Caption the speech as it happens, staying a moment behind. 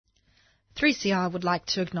3CR would like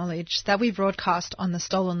to acknowledge that we broadcast on the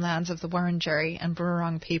stolen lands of the Wurundjeri and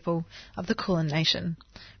Burrung people of the Kulin Nation.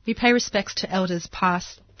 We pay respects to elders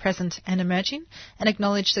past, present and emerging, and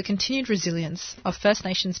acknowledge the continued resilience of First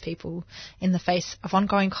Nations people in the face of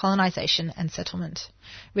ongoing colonisation and settlement.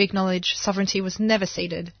 We acknowledge sovereignty was never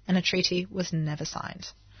ceded and a treaty was never signed.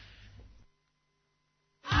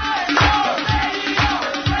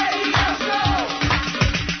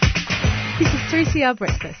 This is 3CR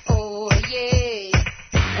Breakfast. Oh, yeah.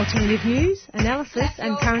 Alternative news, analysis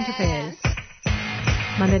and current affairs.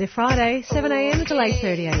 Monday to Friday, 7am to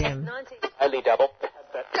 8:30am. Only double.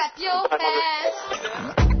 Clap your hands.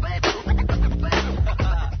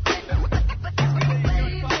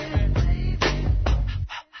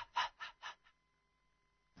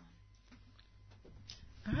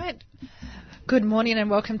 All right. Good morning and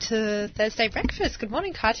welcome to Thursday Breakfast. Good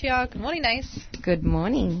morning, Katya. Good morning, Ace. Good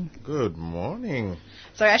morning. Good morning.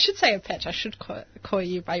 Sorry, I should say Apetch. I should call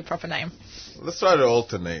you by your proper name. Let's try to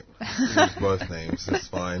alternate. Use both names. It's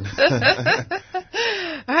fine.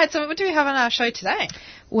 All right, so what do we have on our show today?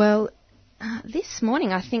 Well, this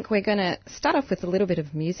morning I think we're going to start off with a little bit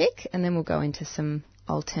of music and then we'll go into some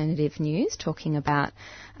alternative news, talking about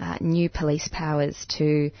new police powers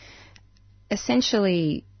to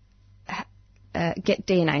essentially get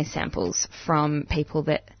DNA samples from people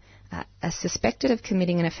that are suspected of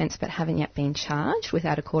committing an offence but haven't yet been charged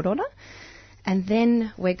without a court order. And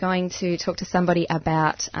then we're going to talk to somebody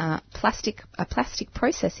about a plastic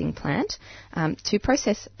processing plant to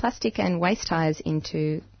process plastic and waste tires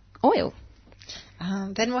into oil.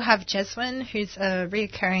 Then we'll have Jeswin, who's a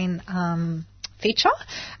recurring feature,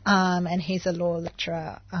 and he's a law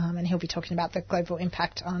lecturer, and he'll be talking about the global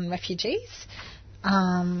impact on refugees.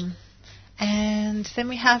 And then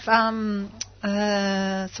we have someone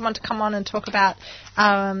to come on and talk about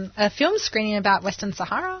a film screening about Western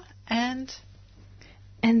Sahara. And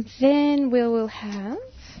then we will have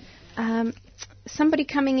somebody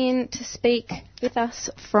coming in to speak with us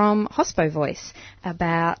from Hospo Voice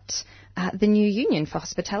about the new union for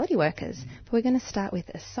hospitality workers. But we're going to start with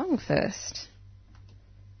a song first.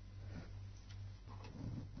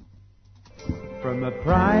 From a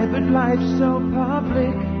private life so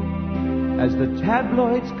public, as the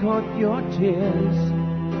tabloids caught your tears,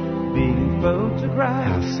 being photographed.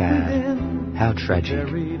 How sad, how tragic.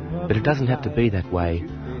 But it doesn't have to be that way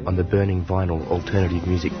on the Burning Vinyl alternative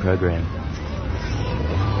music program.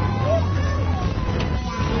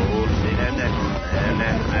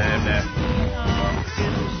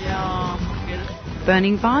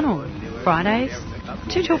 Burning Vinyl, Fridays,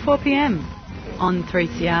 2 till 4 p.m. on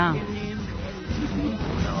 3CR.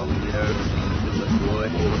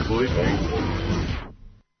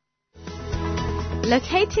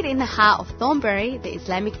 Located in the heart of Thornbury, the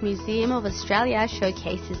Islamic Museum of Australia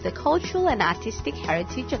showcases the cultural and artistic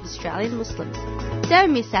heritage of Australian Muslims.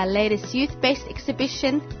 Don't miss our latest youth-based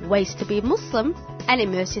exhibition, Ways to be Muslim, and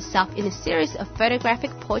immerse yourself in a series of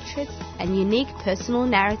photographic portraits and unique personal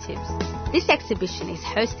narratives. This exhibition is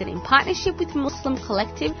hosted in partnership with Muslim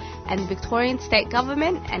Collective and the Victorian State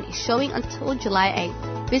Government and is showing until July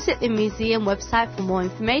 8th. Visit the museum website for more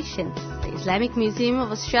information. The Islamic Museum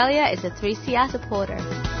of Australia is a 3CR supporter.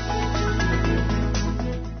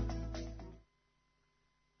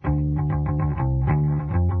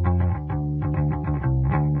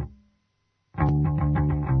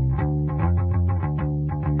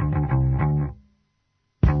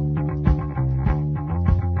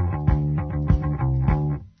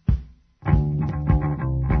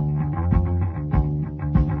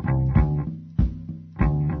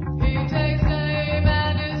 He takes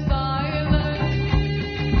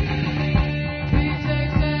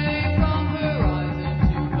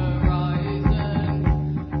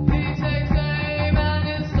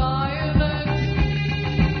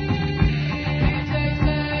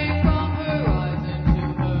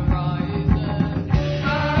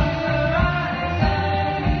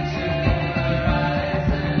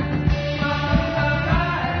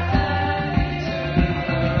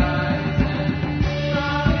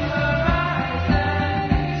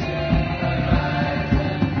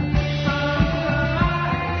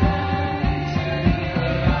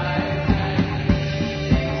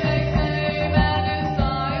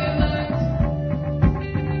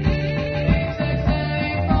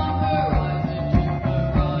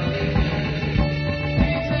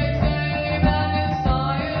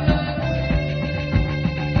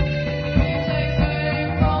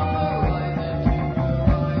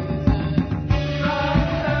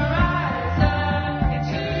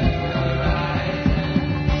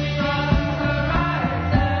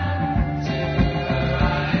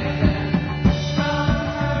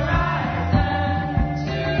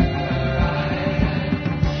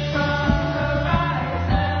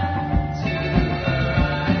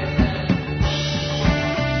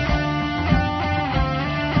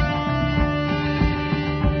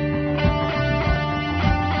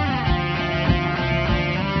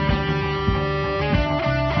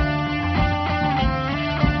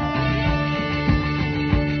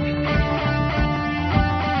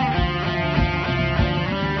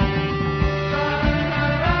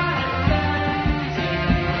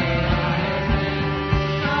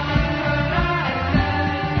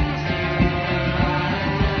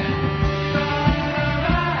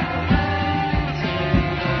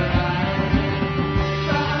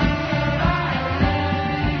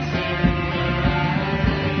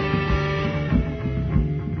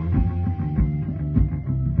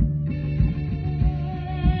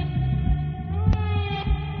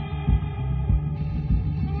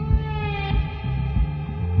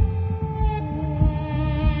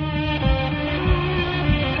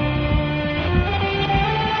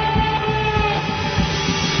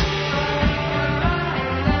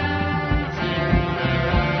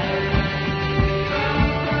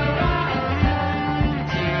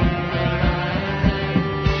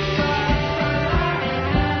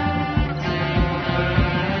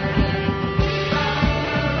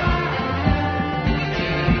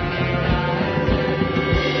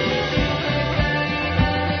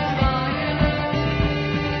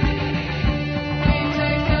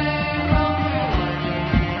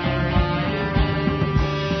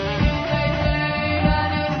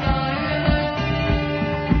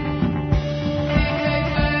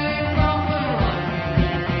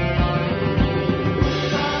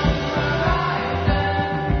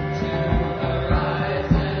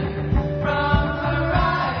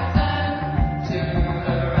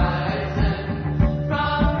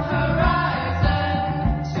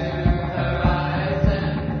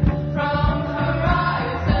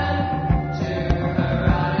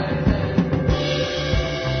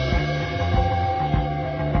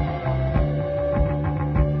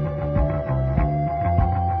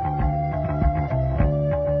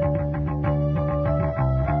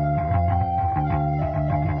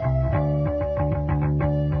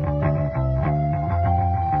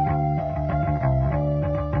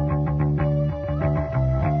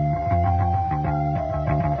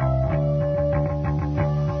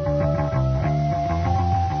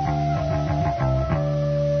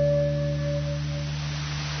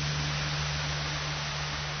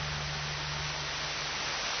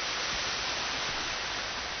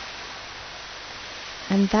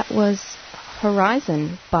And that was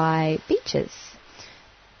Horizon by Beaches.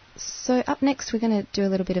 So up next we're going to do a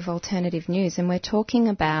little bit of alternative news, and we're talking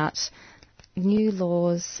about new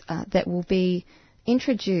laws that will be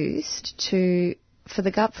introduced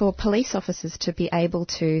for police officers to be able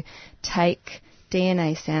to take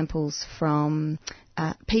DNA samples from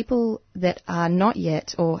people that are not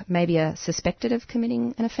yet, or maybe are suspected of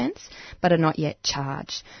committing an offence, but are not yet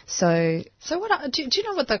charged. So what do you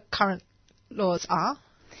know what the current laws are?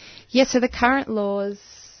 Yeah, so the current laws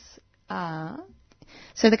are...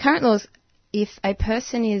 if a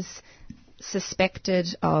person is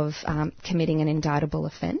suspected of committing an indictable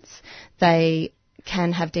offence, they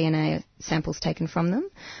can have DNA samples taken from them,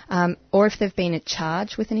 or if they've been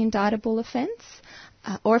charged with an indictable offence,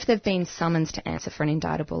 or if they've been summoned to answer for an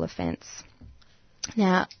indictable offence.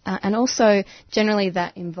 Now, and also generally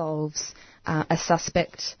that involves a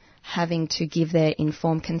suspect having to give their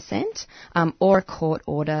informed consent, or a court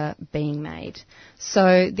order being made.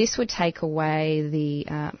 So this would take away the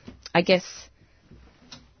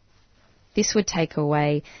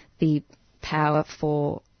power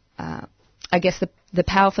for, the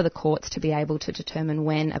power for the courts to be able to determine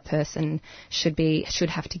when a person should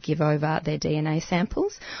have to give over their DNA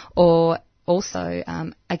samples, or also,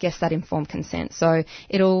 that informed consent. So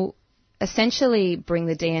it'll essentially bring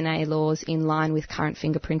the DNA laws in line with current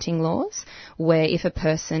fingerprinting laws, where if a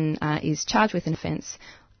person is charged with an offence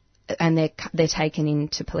and they're taken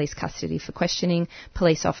into police custody for questioning,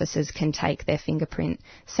 police officers can take their fingerprint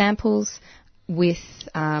samples with,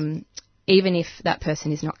 even if that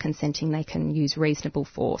person is not consenting, they can use reasonable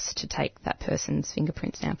force to take that person's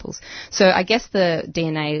fingerprint samples. So I guess the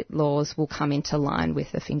DNA laws will come into line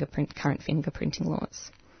with the current fingerprinting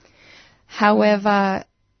laws. However,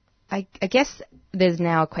 I guess there's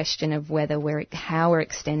now a question of how we're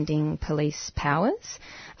extending police powers,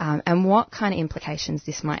 and what kind of implications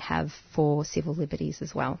this might have for civil liberties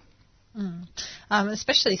as well.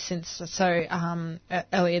 Especially since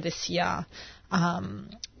earlier this year,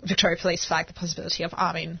 Victoria Police flagged the possibility of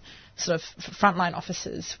arming sort of frontline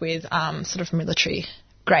officers with sort of military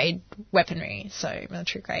grade weaponry, so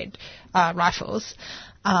military grade rifles.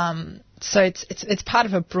 So it's part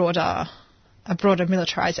of a broader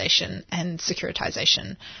militarisation and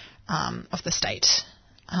securitization of the state,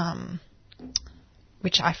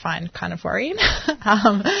 which I find kind of worrying.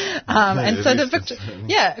 And so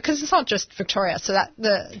because it's not just Victoria, so that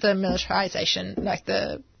the militarisation, like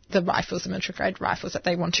the rifles, the military grade rifles that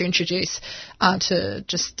they want to introduce to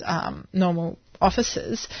just normal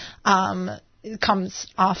officers, it comes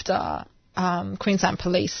after Queensland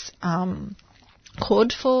Police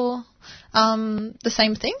called for the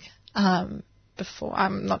same thing. Before,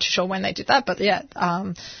 I'm not too sure when they did that, but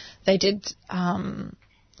they did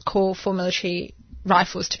call for military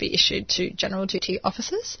rifles to be issued to general duty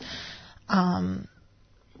officers.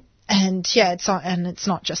 It's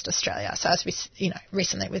not just Australia. So as we,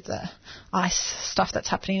 recently with the ICE stuff that's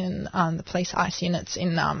happening in the police ICE units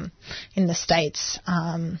in the States,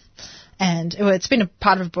 and it's been a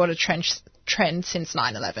part of a broader trend since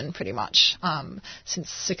 9/11, pretty much, since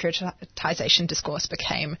securitisation discourse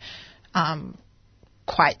became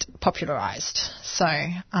quite popularised. So,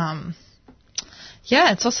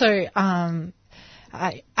 it's also,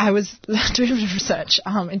 I was doing a bit of research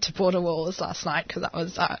into border walls last night because I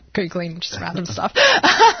was Googling just random stuff.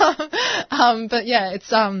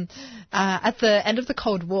 It's at the end of the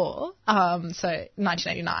Cold War, so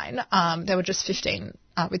 1989, there were just 15,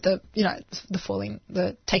 with the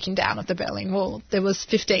taking down of the Berlin Wall, there was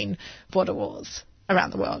 15 border walls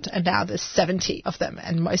around the world, and now there's 70 of them,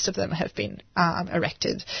 and most of them have been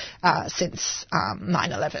erected since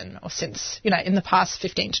 9/11, or since, in the past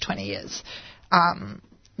 15 to 20 years,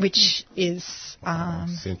 which is...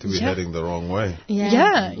 seem to be heading the wrong way.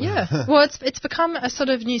 Yeah. Well, it's become a sort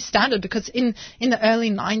of new standard, because in the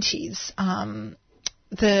early 90s,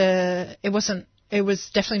 it was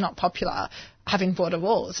definitely not popular having border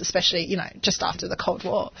walls, especially, just after the Cold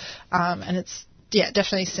War, and it's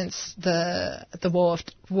definitely since the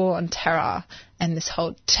war on terror and this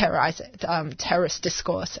whole terrorist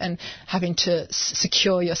discourse, and having to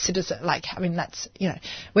secure your citizen,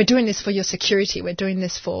 we're doing this for your security, we're doing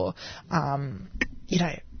this for,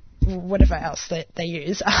 whatever else that they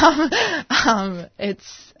use.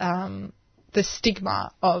 It's the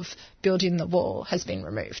stigma of building the wall has been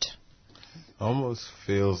removed. Almost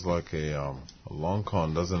feels like a long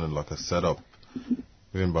con, doesn't it? Like a setup,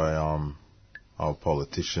 even by our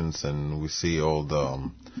politicians, and we see all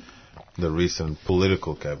the recent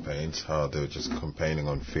political campaigns, how they're just campaigning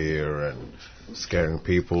on fear and scaring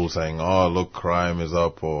people, saying, "Oh, look, crime is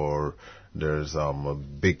up," or "There's a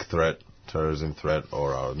big threat terrorism threat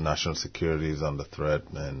or our national security is under threat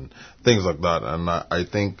and things like that. And I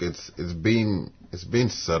think it's been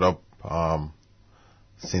set up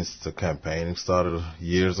since the campaigning started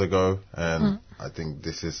years ago, and I think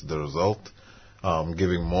this is the result.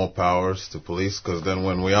 Giving more powers to police, because then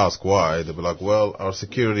when we ask why, they'll be like, well, our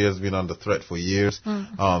security has been under threat for years.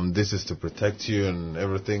 This is to protect you and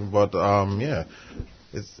everything. But, yeah,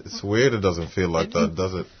 it's weird. It doesn't feel like that,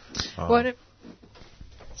 does it?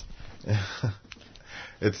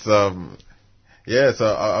 It's, yeah, so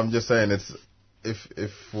I'm just saying it's,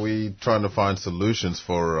 if we trying to find solutions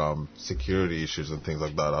for security issues and things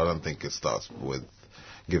like that, I don't think it starts with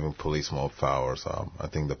giving police more powers. I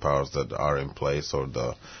think the powers that are in place or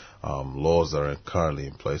the laws that are currently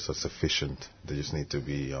in place are sufficient. They just need to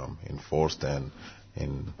be enforced and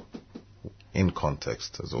in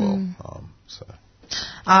context as well. So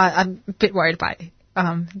I'm a bit worried about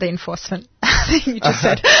the enforcement thing you just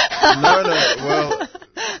said. Well,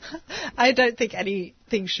 I don't think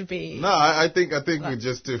anything should be. No, I think we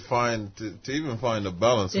just to even find a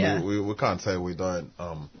balance. Yeah. We can't say we don't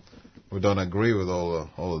agree with all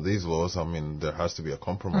of these laws. I mean, there has to be a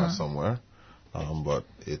compromise somewhere, but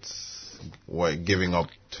it's giving up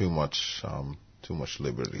too much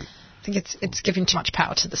liberty. I think it's giving too much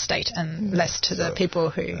power to the state and less to the people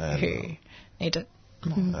who need it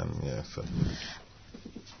more. And yeah, so.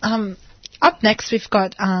 Up next, we've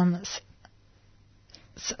got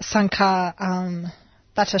Sankar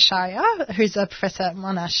Bhattacharya, who's a professor at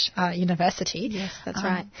Monash University. Yes, that's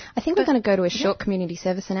right. I think we're going to go to a short community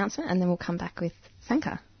service announcement and then we'll come back with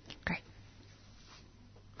Sankar. Great.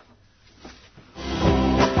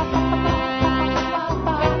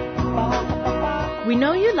 We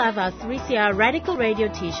know you love our 3CR Radical Radio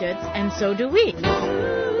t-shirts, and so do we.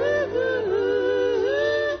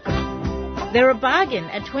 They're a bargain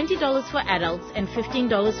at $20 for adults and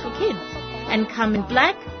 $15 for kids, and come in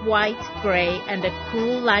black, white, grey, and a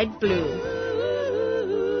cool light blue.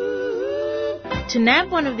 To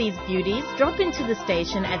nab one of these beauties, drop into the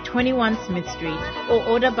station at 21 Smith Street or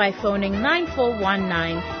order by phoning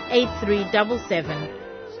 9419-8377.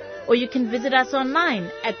 Or you can visit us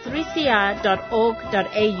online at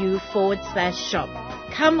 3cr.org.au/shop.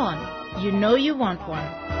 Come on, you know you want one.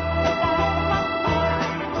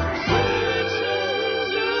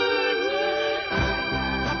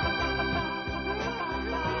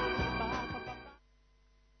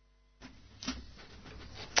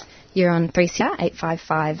 You're on 3CR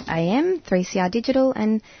 855 AM, 3CR Digital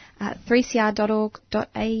and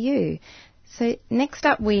 3cr.org.au. So next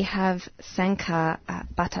up we have Sankar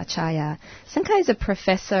Bhattacharya. Sankar is a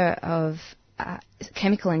professor of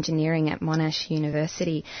chemical engineering at Monash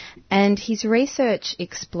University, and his research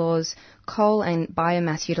explores coal and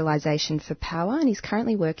biomass utilisation for power, and he's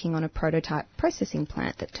currently working on a prototype processing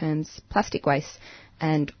plant that turns plastic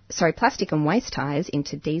and waste tyres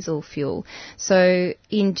into diesel fuel. So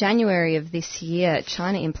in January of this year,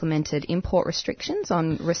 China implemented import restrictions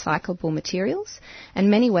on recyclable materials, and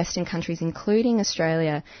many Western countries, including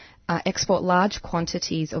Australia, export large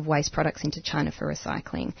quantities of waste products into China for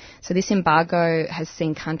recycling. So this embargo has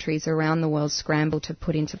seen countries around the world scramble to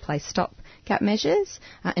put into place stopgap measures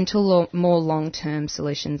until more long-term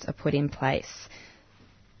solutions are put in place.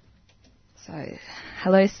 So,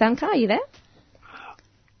 hello Sankar, are you there?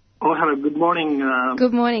 Oh, hello. Good morning.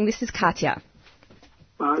 Good morning. This is Katya.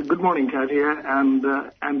 Good morning, Katya, and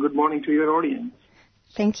good morning to your audience.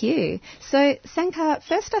 Thank you. So, Sankar,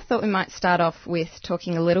 first I thought we might start off with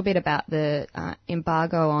talking a little bit about the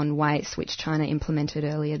embargo on waste, which China implemented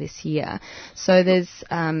earlier this year. So there's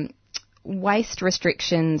waste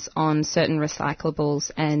restrictions on certain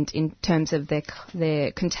recyclables and in terms of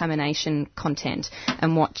their contamination content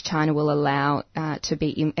and what China will allow to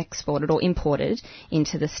be exported or imported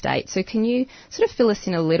into the state. So can you sort of fill us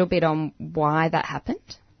in a little bit on why that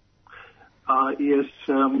happened? Yes.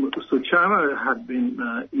 So China had been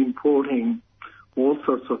importing all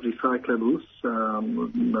sorts of recyclables,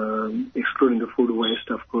 excluding the food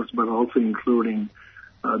waste, of course, but also including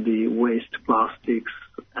the waste plastics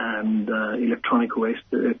and electronic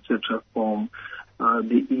waste, etc., from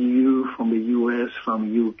the EU, from the US,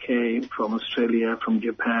 from UK, from Australia, from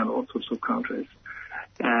Japan, all sorts of countries.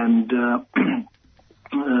 And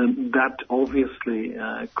that obviously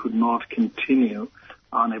could not continue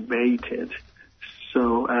unabated.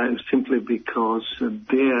 So simply because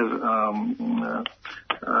they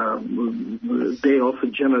also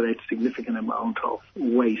generate significant amount of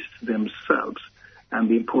waste themselves, and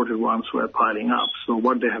the imported ones were piling up. So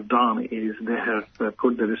what they have done is they have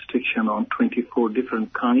put the restriction on 24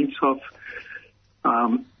 different kinds of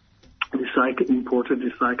imported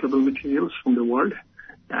recyclable materials from the world,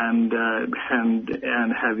 and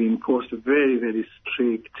have imposed a very, very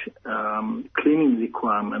strict cleaning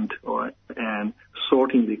requirement and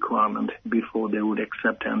sorting requirement before they would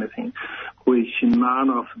accept anything, which none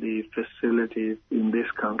of the facilities in this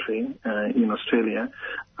country, in Australia,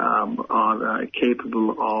 are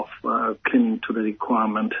capable of cleaning to the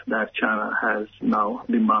requirement that China has now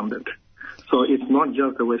demanded. So it's not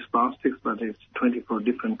just the waste plastics, but it's 24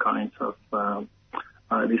 different kinds of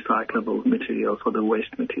recyclable materials or the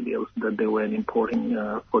waste materials that they were importing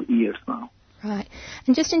for years now. Right.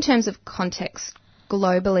 And just in terms of context,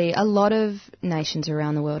 globally, a lot of nations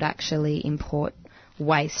around the world actually import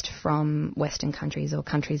waste from Western countries or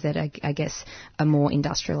countries that I guess are more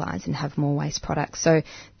industrialised and have more waste products. So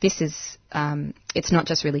this is, it's not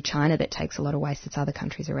just really China that takes a lot of waste, it's other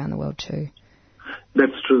countries around the world too.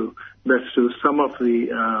 That's true. Some of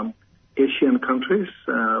the Asian countries,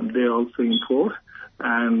 they also import.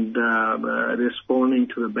 And responding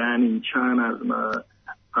to the ban in China,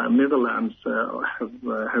 Netherlands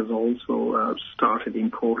has also started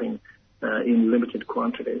importing in limited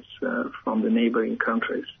quantities from the neighboring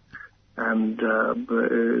countries. And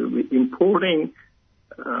importing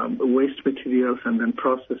waste materials and then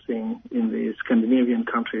processing in the Scandinavian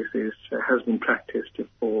countries has been practiced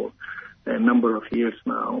for a number of years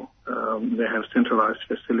now. They have centralized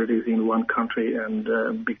facilities in one country,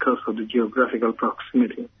 and because of the geographical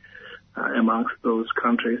proximity amongst those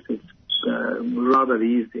countries, it's rather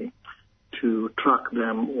easy to truck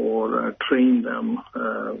them or train them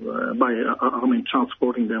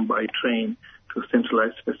transporting them by train to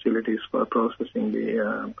centralized facilities for processing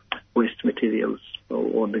the waste materials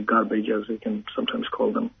or the garbage, as we can sometimes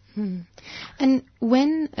call them. And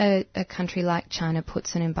when a country like China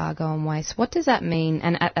puts an embargo on waste, what does that mean?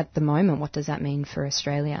 And at the moment, what does that mean for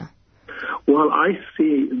Australia? Well, I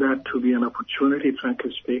see that to be an opportunity,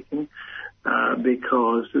 frankly speaking,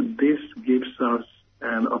 because this gives us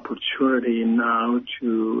an opportunity now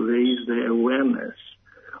to raise the awareness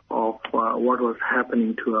of what was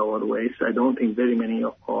happening to our waste. I don't think very many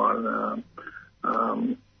of our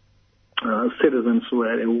citizens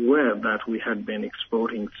were aware that we had been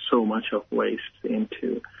exporting so much of waste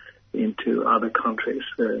into other countries.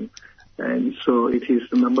 And so it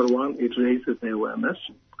is, number one, it raises the awareness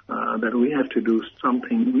that we have to do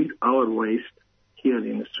something with our waste here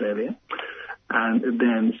in Australia. And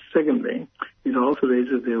then secondly, it also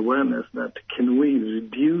raises the awareness that can we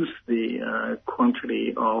reduce the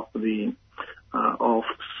quantity of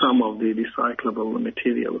some of the recyclable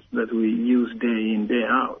materials that we use day in, day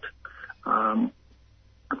out.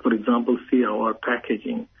 For example, see our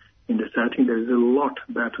packaging industry. I think there is a lot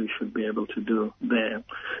that we should be able to do there.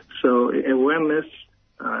 So awareness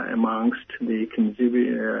amongst the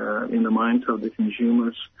consumer, in the minds of the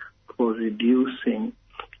consumers for reducing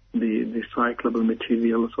the recyclable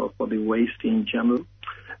materials or for the waste in general.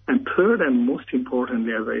 And third and most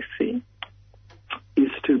importantly, as I see,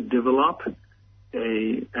 is to develop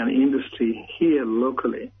an industry here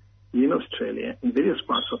locally in Australia, in various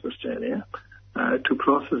parts of Australia, to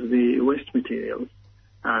process the waste materials.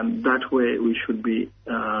 And that way we should be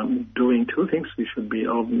doing two things. We should be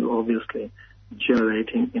obviously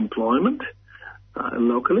generating employment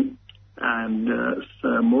locally, and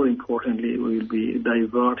more importantly, we'll be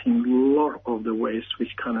diverting a lot of the waste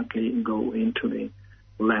which currently go into the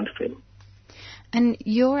landfill. And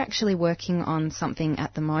you're actually working on something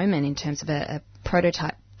at the moment in terms of a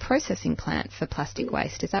prototype processing plant for plastic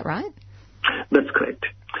waste, is that right? That's correct.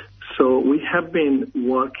 So we have been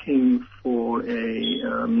working for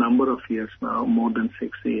a number of years now, more than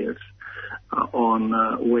 6 years, on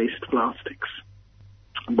waste plastics.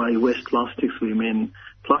 By waste plastics, we mean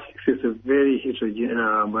plastics is a very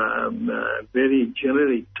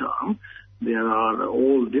generic term. There are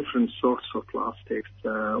all different sorts of plastics,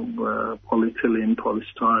 polyethylene,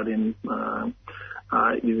 polystyrene,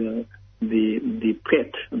 the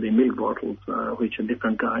PET, the milk bottles, which are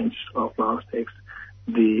different kinds of plastics.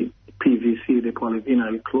 The PVC, the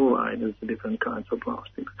polyvinyl chloride, is different kinds of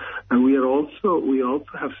plastics. And we also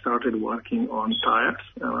have started working on tires.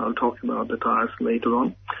 I'll talk about the tires later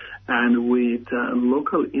on. And with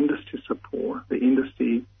local industry support, the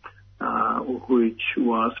industry which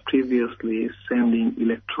was previously sending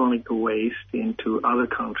electronic waste into other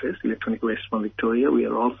countries, electronic waste from Victoria, we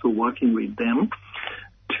are also working with them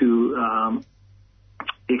to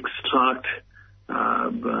extract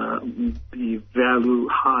the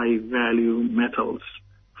high value metals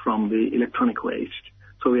from the electronic waste.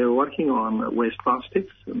 So we are working on waste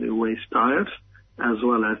plastics, the waste tires, as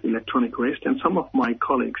well as electronic waste. And some of my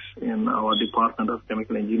colleagues in our Department of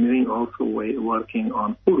Chemical Engineering also working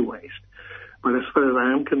on food waste. But as far as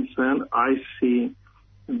I am concerned, I see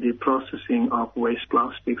the processing of waste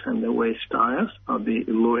plastics and the waste tires are the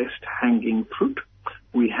lowest hanging fruit.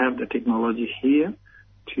 We have the technology here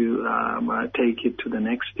to take it to the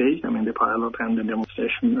next stage, the pilot and the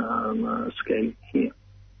demonstration scale here.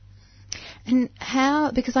 And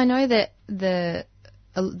how, because I know that the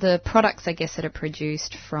products, I guess, that are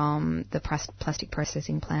produced from the plastic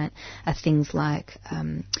processing plant are things like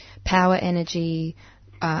power energy,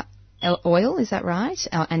 oil, is that right?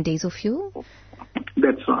 And diesel fuel?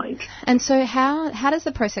 That's right. And so how does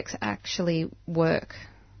the process actually work?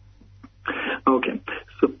 Okay.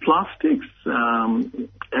 So plastics,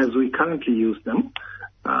 as we currently use them,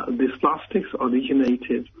 these plastics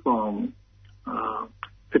originated from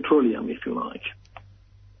petroleum, if you like.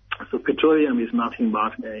 So petroleum is nothing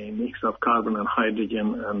but a mix of carbon and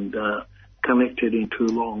hydrogen and connected into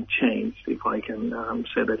long chains, if I can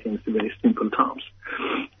say that in very simple terms.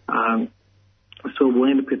 So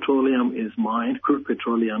when petroleum is mined, crude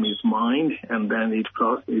petroleum is mined, and then it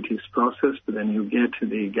is processed, then you get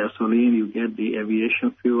the gasoline, you get the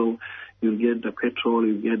aviation fuel, you get the petrol,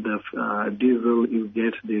 you get the diesel, you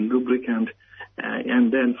get the lubricant,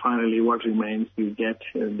 and then finally what remains, you get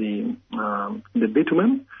the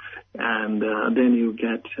bitumen, and then you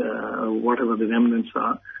get whatever the remnants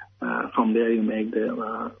are. From there you make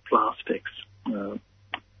the plastics.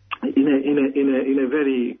 In a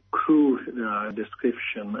very crude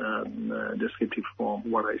descriptive form,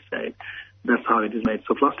 what I say, that's how it is made.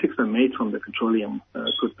 So plastics are made from the petroleum,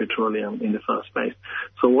 crude petroleum in the first place.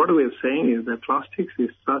 So what we are saying is that plastics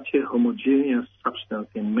is such a homogeneous substance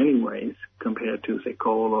in many ways compared to, say,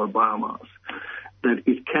 coal or biomass, that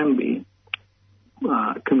it can be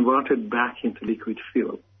converted back into liquid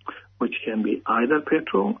fuel, which can be either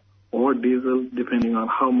petrol or diesel, depending on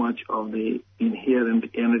how much of the inherent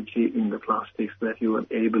energy in the plastics that you are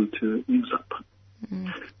able to use up.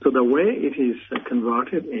 So the way it is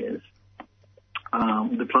converted is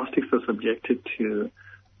the plastics are subjected to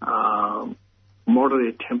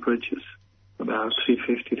moderate temperatures, about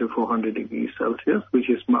 350 to 400 degrees Celsius, which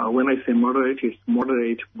is, when I say moderate, it's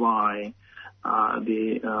moderate by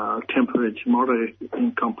the temperature, moderate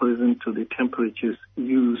in comparison to the temperatures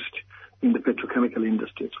used in the petrochemical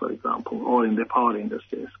industries, for example, or in the power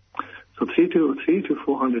industries. So 3 to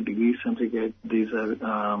 400 degrees centigrade, these are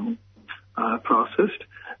processed,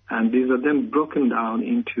 and these are then broken down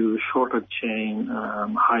into shorter chain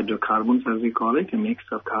hydrocarbons, as we call it, a mix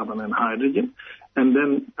of carbon and hydrogen. And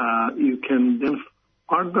then you can then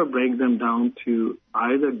further break them down to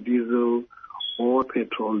either diesel or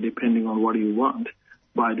petrol, depending on what you want,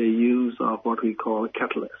 by the use of what we call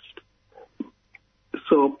catalyst.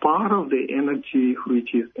 So part of the energy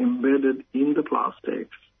which is embedded in the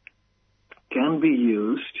plastics can be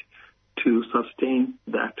used to sustain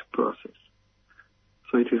that process.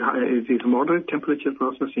 So it is moderate temperature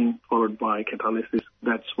processing followed by catalysis.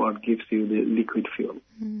 That's what gives you the liquid fuel.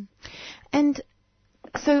 And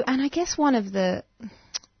I guess one of the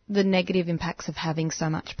negative impacts of having so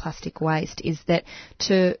much plastic waste is that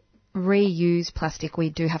to reuse plastic, we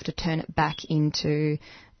do have to turn it back into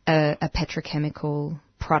a petrochemical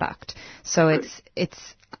product. So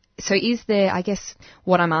so is there, I guess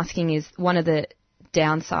what I'm asking is, one of the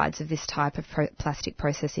downsides of this type of plastic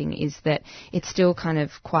processing is that it's still kind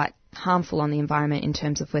of quite harmful on the environment in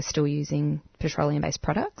terms of we're still using petroleum-based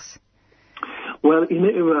products? Well,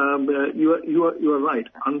 you are right.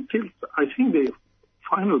 Until I think the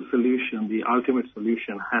final solution, the ultimate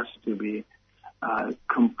solution, has to be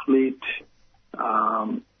complete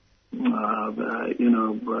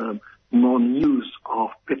non-use of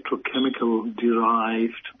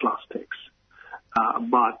petrochemical-derived plastics.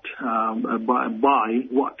 But by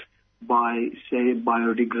what? By, say,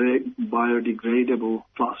 biodegradable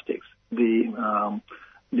plastics. The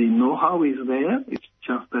know-how is there. It's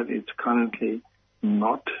just that it's currently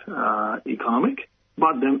not economic.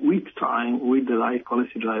 But then with time, with the right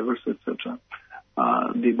policy drivers, etc.,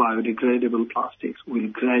 the biodegradable plastics will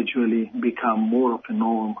gradually become more of a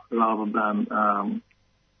norm rather than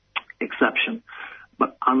exception.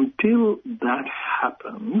 But until that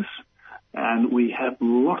happens, and we have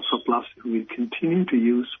lots of plastic, we continue to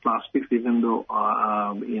use plastics even though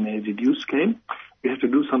in a reduced scale, we have to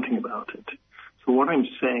do something about it. So what I'm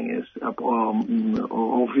saying is,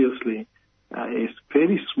 obviously, a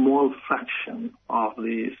very small fraction of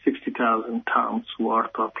the 60,000 tons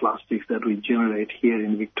worth of plastics that we generate here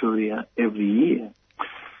in Victoria every year.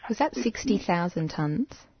 Was that 60,000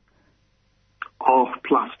 tons? Of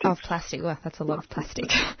plastic. Of plastic. Well, that's a lot of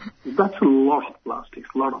plastic. That's a lot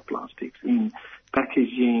of plastics in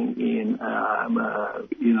packaging, in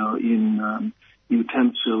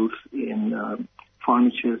utensils, in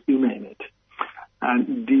furniture, you name it.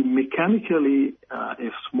 And mechanically,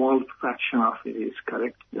 a small fraction of it is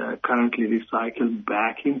currently recycled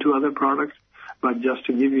back into other products. But just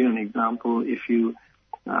to give you an example, if you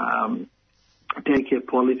take a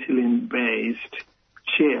polyethylene-based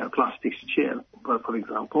chair, plastic chair, for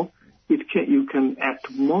example, you can at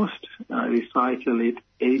most recycle it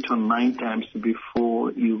 8 or 9 times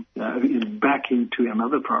before you back into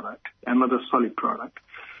another product, another solid product,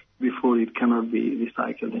 before it cannot be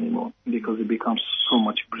recycled anymore because it becomes so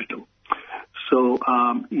much brittle. So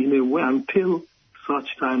in a way, until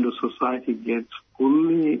such time the society gets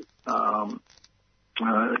fully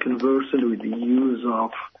conversant with the use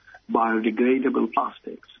of biodegradable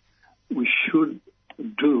plastics, we should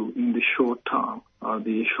do in the short term or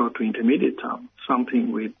the short to intermediate term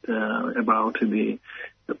something with about the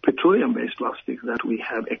petroleum-based plastics that we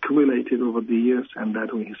have accumulated over the years and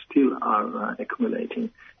that we still are accumulating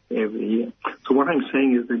every year. So what I'm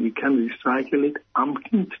saying is that you can recycle it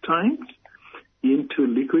umpteenth times into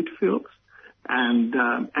liquid fuels, and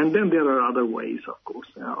then there are other ways, of course.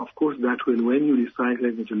 Of course, that will, when you recycle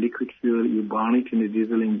it into liquid fuel, you burn it in a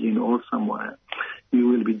diesel engine or somewhere, you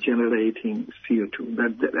will be generating CO2.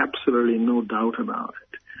 There's absolutely no doubt about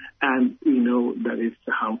it. And we know that it's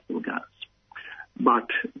a harmful gas. But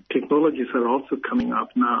technologies are also coming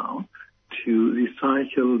up now to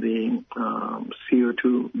recycle the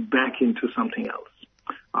CO2 back into something else,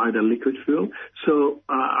 either liquid fuel. So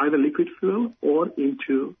either liquid fuel or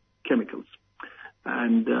into chemicals.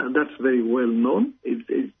 And that's very well known.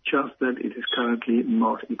 It's just that it is currently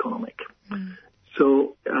not economic.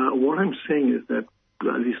 So what I'm saying is that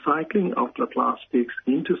recycling of the plastics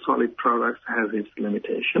into solid products has its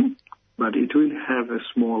limitation, but it will have a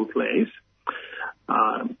small place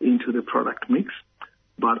into the product mix,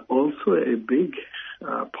 but also a big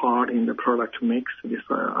part in the product mix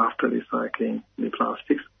after recycling the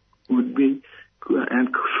plastics would be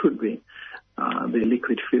and should be the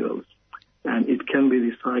liquid fuels. And it can be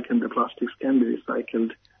recycled, the plastics can be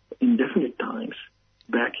recycled indefinite times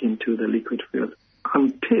back into the liquid fuels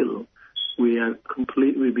until we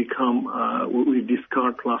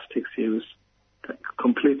discard plastics use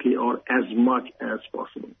completely or as much as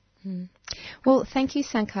possible. Well, thank you,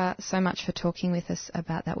 Sankar, so much for talking with us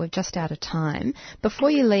about that. We're just out of time. Before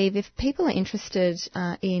you leave, if people are interested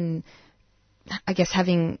in, I guess,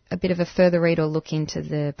 having a bit of a further read or look into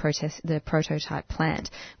the prototype plant,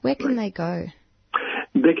 where can they go?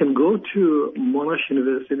 They can go to Monash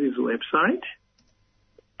University's website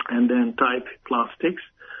and then type plastics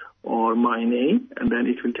or my name, and then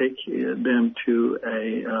it will take them to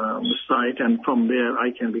a site, and from there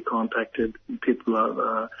I can be contacted. People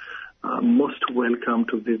are most welcome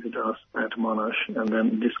to visit us at Monash and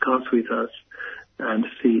then discuss with us and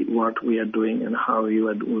see what we are doing and how we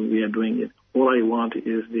are doing it. All I want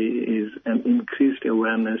is an increased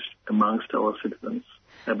awareness amongst our citizens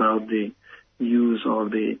about the use or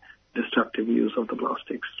the destructive use of the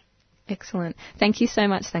plastics. Excellent. Thank you so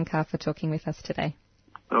much, Sankar, for talking with us today.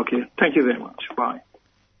 Okay. Thank you very much. Bye.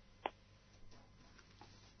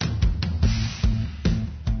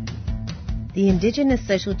 The Indigenous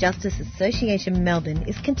Social Justice Association Melbourne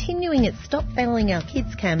is continuing its Stop Failing Our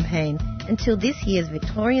Kids campaign until this year's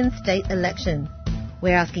Victorian state election.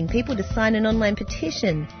 We're asking people to sign an online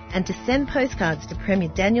petition and to send postcards to Premier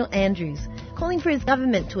Daniel Andrews, calling for his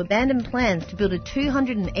government to abandon plans to build a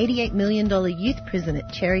 $288 million youth prison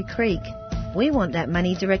at Cherry Creek. We want that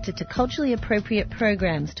money directed to culturally appropriate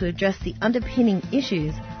programs to address the underpinning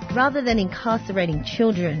issues rather than incarcerating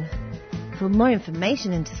children. For more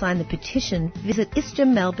information and to sign the petition, visit ISJA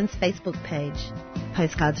Melbourne's Facebook page.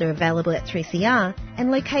 Postcards are available at 3CR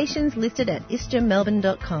and locations listed at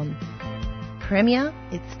isjamelbourne.com. Premier,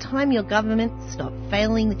 it's time your government stopped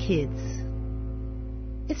failing the kids.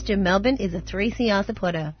 ISJA Melbourne is a 3CR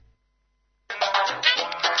supporter.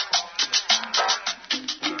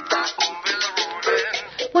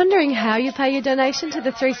 Wondering how you pay your donation to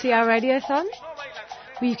the 3CR Radiothon?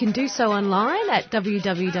 Well, you can do so online at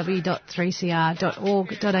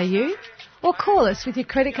www.3cr.org.au or call us with your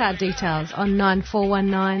credit card details on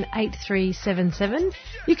 94198377.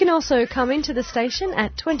 You can also come into the station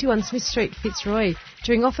at 21 Smith Street, Fitzroy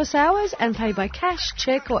during office hours and pay by cash,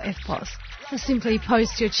 cheque or EFTPOS. Or simply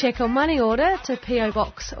post your cheque or money order to PO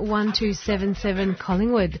Box 1277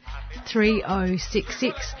 Collingwood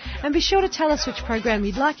 3066 and be sure to tell us which program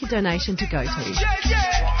you'd like your donation to go to.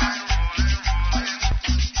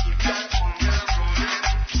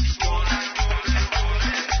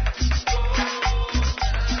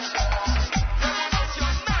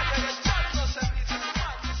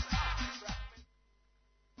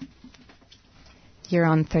 You're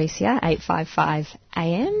on 3CR 855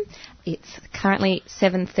 AM. It's currently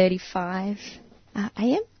 7:35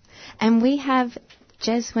 a.m. and we have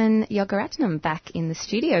Jeswin Yogaratnam back in the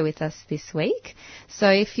studio with us this week. So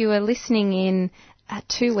if you were listening in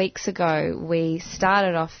 2 weeks ago, we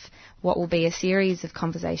started off what will be a series of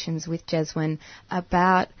conversations with Jeswin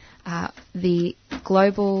about the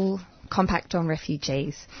Global Compact on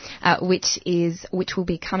Refugees, which will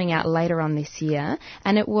be coming out later on this year.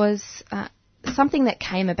 And it was something that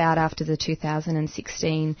came about after the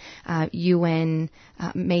 2016 UN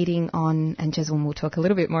meeting on, and Jeswin will talk a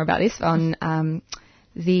little bit more about this, on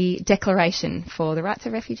the Declaration for the Rights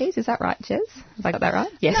of Refugees. Is that right, Jez? Have I got that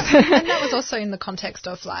right? Yes. And that was also in the context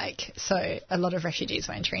of so a lot of refugees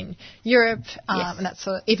were entering Europe, Yes. and that's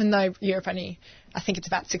even though Europe only, I think it's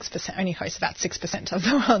about 6%, only hosts about 6% of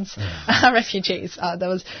the world's refugees.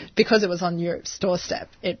 Because it was on Europe's doorstep,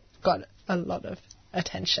 it got a lot of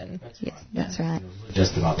attention. That's right.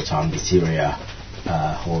 Just about the time the Syria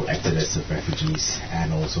whole exodus of refugees,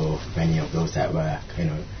 and also many of those that were,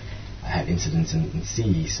 had incidents in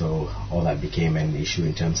sea, so all that became an issue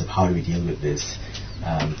in terms of how do we deal with this,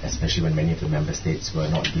 especially when many of the member states were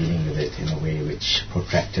not dealing with it in a way which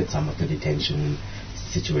protracted some of the detention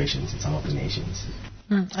situations in some of the nations.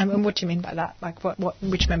 And what do you mean by that?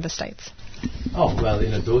 Which member states? Oh, well,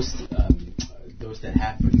 those that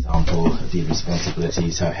have, for example, the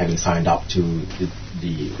responsibilities of having signed up to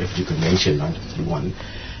the Refugee Convention 1951,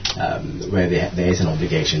 where there is an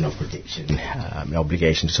obligation of protection, an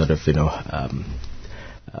obligation to sort of,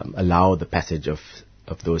 allow the passage of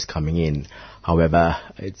those coming in. However,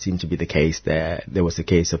 it seemed to be the case there was a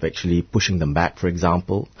case of actually pushing them back, for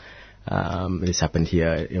example. This happened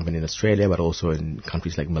here, even in Australia, but also in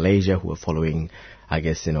countries like Malaysia, who are following, I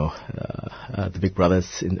guess, the big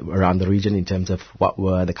brothers around the region in terms of what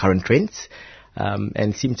were the current trends. And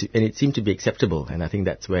it seemed to be acceptable, and I think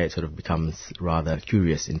that's where it sort of becomes rather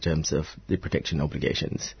curious in terms of the protection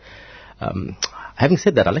obligations. Having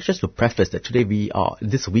said that, I'd like just to preface that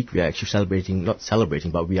this week we are actually not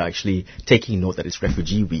celebrating, but we are actually taking note that it's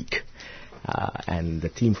Refugee Week. And the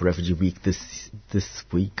theme for Refugee Week this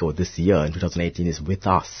week or this year in 2018 is With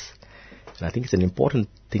Us. And I think it's an important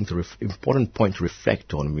point to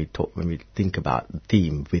reflect on when we think about the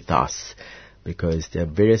theme With Us, because there are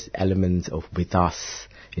various elements of With Us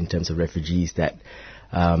in terms of refugees that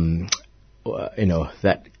that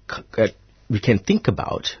we can think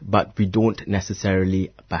about, but we don't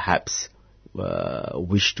necessarily perhaps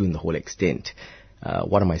wish to in the whole extent.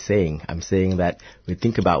 What am I saying? I'm saying that we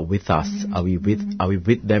think about With Us. Are we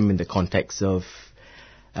with them in the context of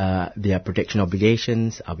their protection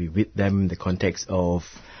obligations? Are we with them in the context of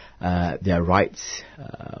their rights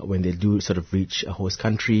when they do sort of reach a host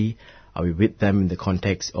country? Are we with them in the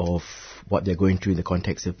context of what they're going through in the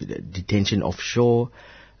context of detention offshore?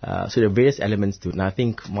 So there are various elements to it, and I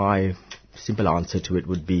think my simple answer to it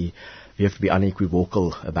would be we have to be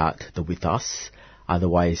unequivocal about the With Us.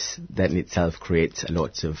 Otherwise, that in itself creates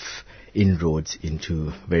lots of inroads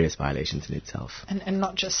into various violations in itself. And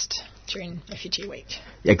not just during Refugee Week.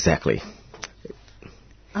 Exactly.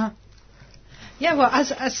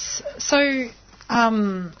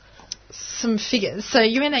 Some figures. So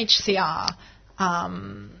UNHCR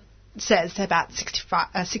says about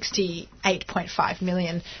 68.5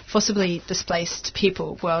 million forcibly displaced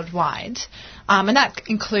people worldwide, and that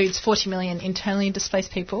includes 40 million internally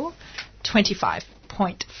displaced people,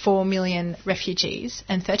 25.4 million refugees,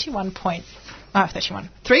 and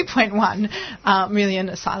 3.1 million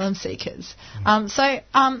asylum seekers.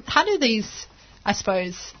 How do these, I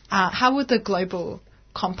suppose, how would the Global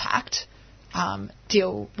Compact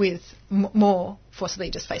deal with more forcibly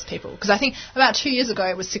displaced people? Because I think about 2 years ago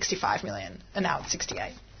it was 65 million, and now it's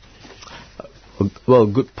 68. Well,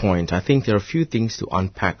 good point. I think there are a few things to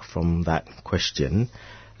unpack from that question.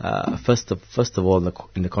 First of all,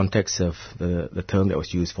 in the context of the term that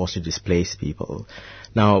was used, forcibly displaced people.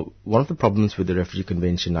 Now, one of the problems with the Refugee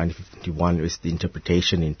Convention 1951 is the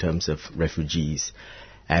interpretation in terms of refugees.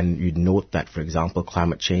 And you'd note that, for example,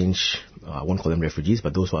 climate change, I won't call them refugees,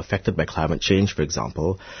 but those who are affected by climate change, for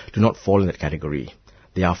example, do not fall in that category.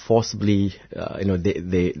 They are forcibly,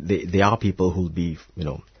 they are people who will be,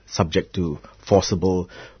 subject to forcible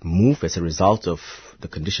move as a result of the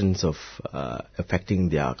conditions of affecting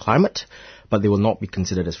their climate, but they will not be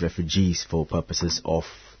considered as refugees for purposes of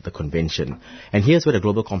the convention. And here's where the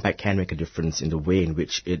Global Compact can make a difference in the way in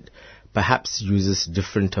which it perhaps uses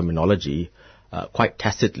different terminology quite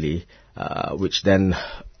tacitly, which then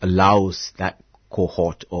allows that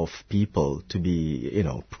cohort of people to be,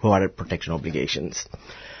 provided protection obligations.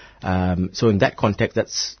 So in that context,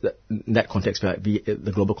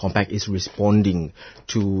 the Global Compact is responding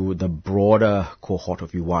to the broader cohort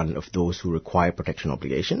of U1 of those who require protection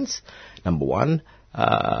obligations. Number one,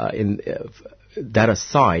 that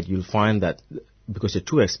aside, you'll find that because there are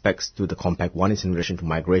two aspects to the compact. One is in relation to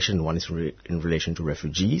migration, one is in relation to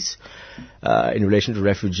refugees. In relation to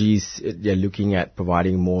refugees, they're looking at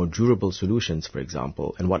providing more durable solutions, for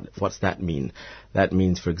example. And what's that mean? That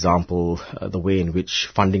means, for example, the way in which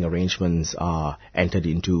funding arrangements are entered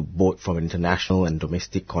into both from an international and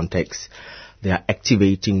domestic context. They are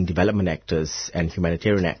activating development actors and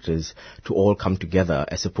humanitarian actors to all come together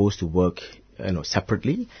as opposed to work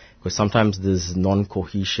separately, because sometimes this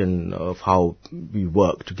non-cohesion of how we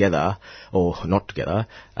work together or not together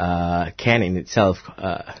can in itself,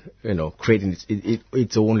 create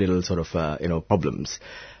its own little sort of, problems.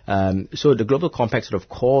 So the Global Compact sort of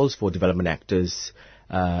calls for development actors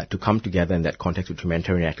to come together in that context with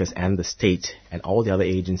humanitarian actors and the state and all the other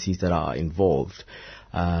agencies that are involved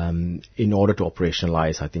in order to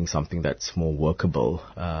operationalize, I think, something that's more workable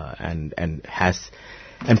and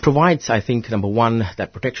provides, I think, number one,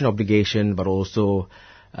 that protection obligation, but also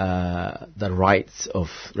the rights of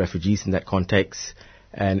refugees in that context.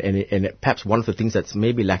 And perhaps one of the things that's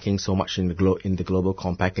maybe lacking so much in the Global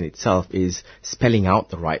Compact in itself is spelling out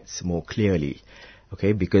the rights more clearly.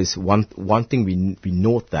 Okay, because one thing we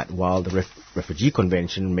note that while the Refugee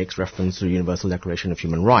Convention makes reference to the Universal Declaration of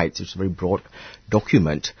Human Rights, it's a very broad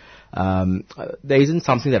document. There isn't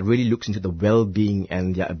something that really looks into the well-being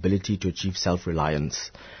and their ability to achieve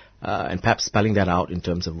self-reliance, and perhaps spelling that out in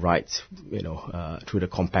terms of rights, through the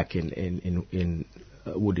compact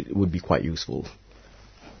would be quite useful.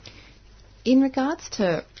 In regards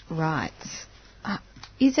to rights,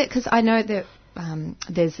 is it because I know that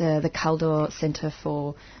there's the Kaldor Centre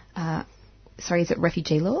for. Is it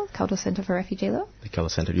Refugee Law? Kaldor Centre for Refugee Law? The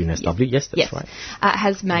Kaldor Centre at UNSW, yes, that's right.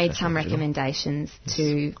 Has made some recommendations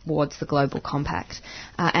towards the Global Compact.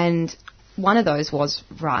 And one of those was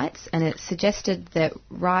rights, and it suggested that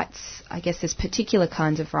rights, I guess there's particular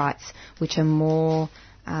kinds of rights which are more,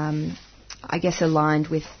 aligned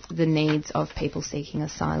with the needs of people seeking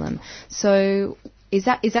asylum. So is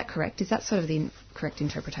that correct? Is that sort of the correct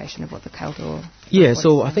interpretation of what the Kaldor? Yeah,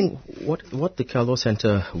 so I think what the Kaldor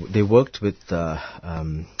Centre, they worked with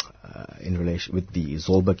in relation with the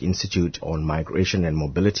Zolberg Institute on Migration and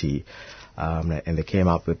Mobility, and they came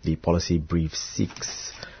up with the Policy Brief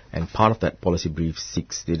 6. And part of that Policy Brief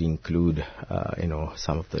 6 did include,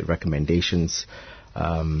 some of the recommendations,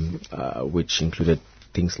 which included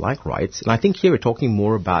things like rights. And I think here we're talking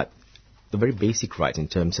more about the very basic rights in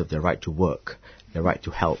terms of their right to work, their right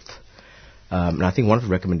to health. And I think one of the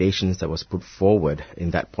recommendations that was put forward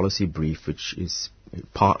in that policy brief, which is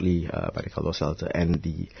partly by the Kaldor Centre and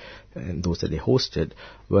those that they hosted,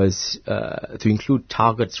 was to include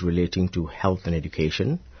targets relating to health and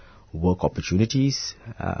education, work opportunities,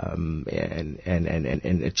 and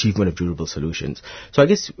achievement of durable solutions. So I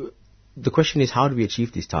guess the question is, how do we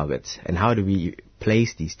achieve these targets, and how do we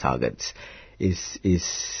place these targets? Is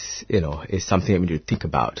something that we need to think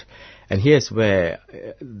about. And here's where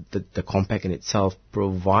the compact in itself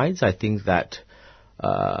provides, I think, that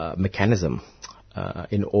mechanism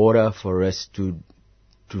in order for us to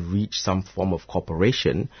reach some form of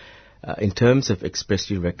cooperation in terms of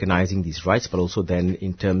expressly recognizing these rights, but also then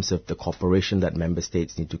in terms of the cooperation that member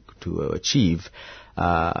states need to achieve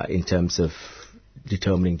in terms of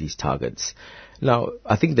determining these targets. Now,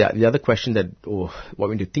 I think that the other question what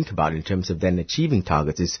we need to think about in terms of then achieving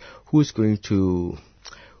targets is who's going to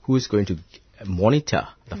monitor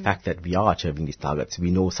the fact that we are achieving these targets. We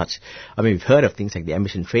know we've heard of things like the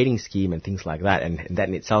emission trading scheme and things like that, and that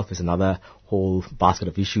in itself is another whole basket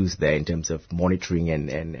of issues there in terms of monitoring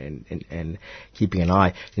and keeping an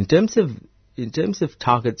eye. In terms of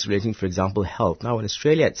targets relating, for example, health. Now, in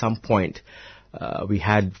Australia, at some point, we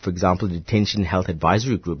had, for example, the Detention Health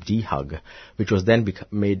Advisory Group, DHUG, which was then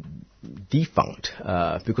made defunct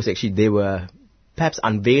because actually they were perhaps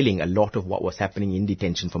unveiling a lot of what was happening in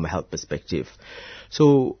detention from a health perspective.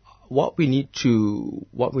 So what we need to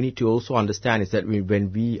also understand is that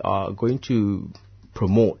when we are going to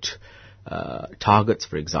promote targets,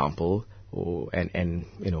 for example, and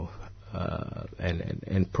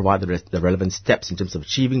provide the relevant steps in terms of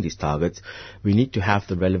achieving these targets, we need to have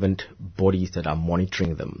the relevant bodies that are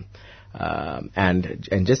monitoring them. And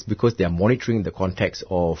just because they are monitoring the context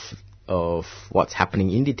of what's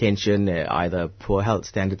happening in detention, either poor health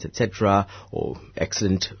standards, etc., or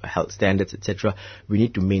excellent health standards, etc., we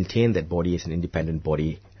need to maintain that body as an independent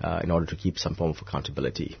body in order to keep some form of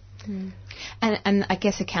accountability. And I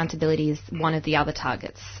guess accountability is one of the other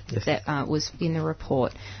targets that was in the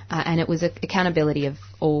report, and it was accountability of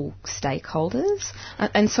all stakeholders.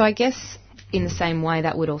 And so I guess in the same way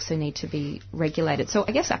that would also need to be regulated. So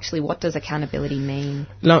I guess actually what does accountability mean?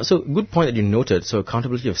 Now, so good point that you noted. So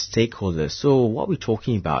accountability of stakeholders. So what we're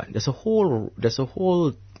talking about, there's a whole,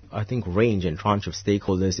 I think, range and tranche of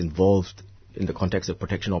stakeholders involved in the context of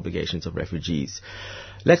protection obligations of refugees.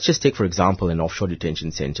 Let's just take, for example, an offshore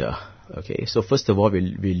detention center. Okay, so first of all,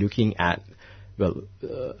 we're looking at,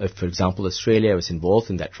 if, for example, Australia was involved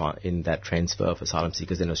in that transfer of asylum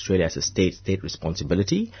seekers, then Australia has a state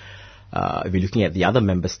responsibility. If we're looking at the other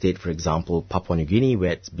member state, for example, Papua New Guinea,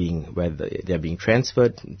 where they're being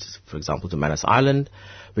transferred, for example, to Manus Island,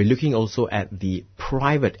 we're looking also at the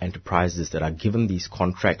private enterprises that are given these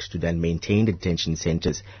contracts to then maintain the detention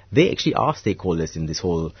centers. They actually are stakeholders in this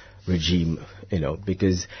whole regime,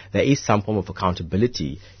 because there is some form of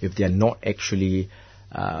accountability if they are not actually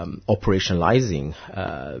operationalizing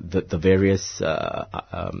the various,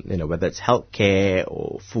 whether it's healthcare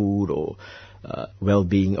or food or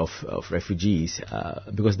well-being of refugees,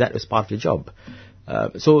 because that is part of their job.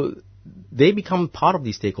 So they become part of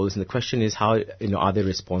these stakeholders, and the question is how are they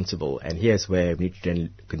responsible? And here's where we need to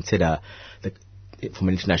then consider from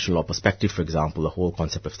an international law perspective, for example, the whole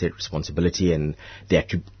concept of state responsibility and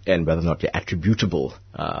whether or not they're attributable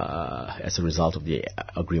as a result of the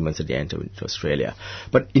agreements that they enter into Australia.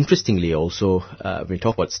 But interestingly also, when we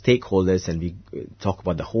talk about stakeholders and we talk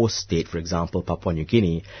about the host state, for example, Papua New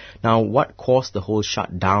Guinea, now what caused the whole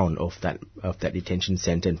shutdown of that detention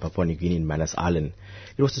center in Papua New Guinea in Manus Island?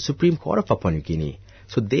 It was the Supreme Court of Papua New Guinea.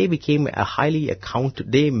 So they became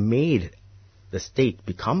they made the state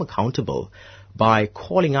become accountable by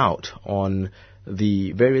calling out on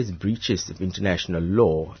the various breaches of international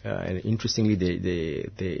law. And interestingly,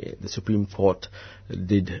 the Supreme Court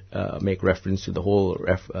did make reference to the whole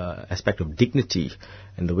aspect of dignity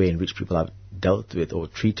and the way in which people are dealt with or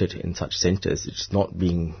treated in such centers. It's not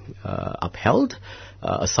being upheld,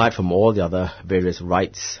 aside from all the other various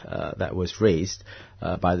rights that was raised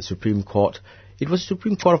by the Supreme Court. It was the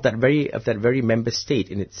Supreme Court of that very member state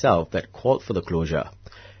in itself that called for the closure.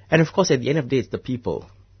 And of course, at the end of the day, it's the people,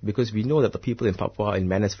 because we know that the people in Papua, in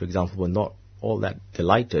Manus, for example, were not all that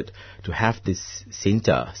delighted to have this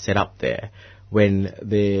center set up there when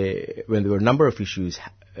there were a number of issues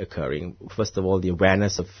occurring. First of all, the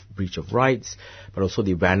awareness of breach of rights, but also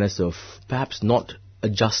the awareness of perhaps not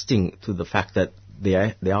adjusting to the fact that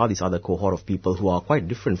there are this other cohort of people who are quite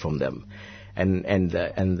different from them. Which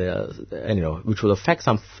will affect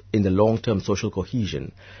some in the long-term social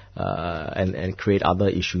cohesion, and create other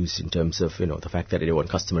issues in terms of the fact that they want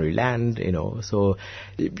customary land. So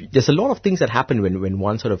there's a lot of things that happen when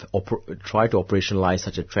one sort of try to operationalize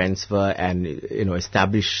such a transfer and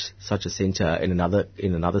establish such a center in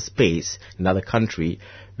another space, another country,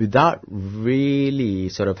 without really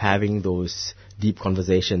sort of having those deep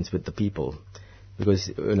conversations with the people.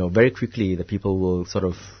 Because very quickly the people will sort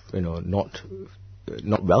of not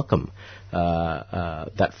welcome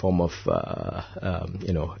that form of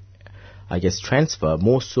I guess transfer,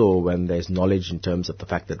 more so when there's knowledge in terms of the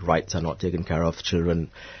fact that rights are not taken care of,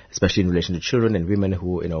 children, especially in relation to children and women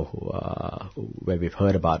where we've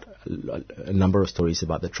heard about a number of stories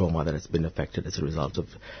about the trauma that has been affected as a result of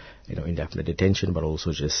indefinite detention, but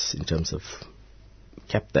also just in terms of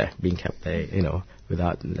being kept there,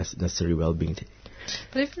 without necessary well-being.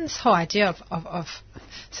 But even this whole idea of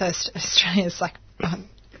Australia's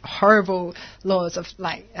horrible laws of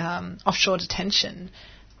offshore detention,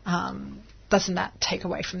 doesn't that take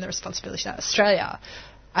away from the responsibility that Australia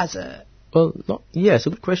as a... Well, it's a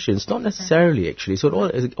good question. It's not necessarily, actually. So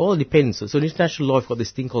it all depends. So in international law, we've got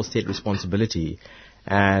this thing called state responsibility.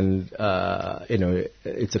 And,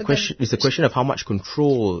 it's a question of how much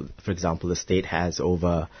control, for example, the state has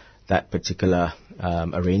over that particular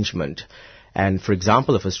arrangement. And, for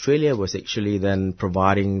example, if Australia was actually then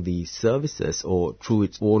providing the services or through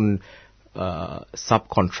its own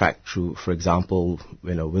subcontract through, for example,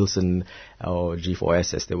 Wilson or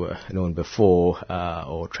G4S as they were known before,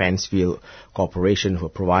 or Transfield Corporation who are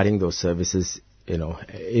providing those services,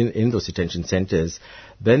 in those detention centers,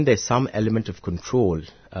 then there's some element of control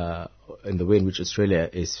in the way in which Australia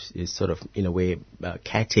is sort of, in a way,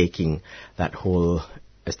 caretaking that whole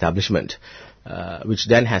establishment, which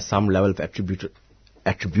then has some level of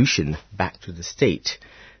attribution back to the state.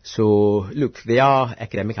 So, look, there are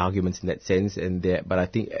academic arguments in that sense, but I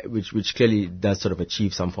think which clearly does sort of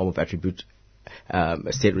achieve some form of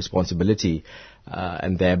state responsibility,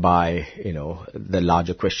 and thereby, the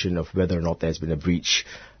larger question of whether or not there's been a breach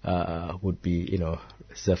would be,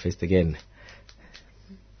 surfaced again.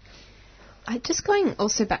 Just going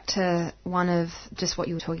also back to one of just what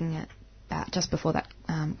you were talking about just before that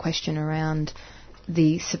question around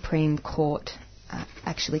the Supreme Court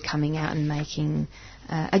actually coming out and making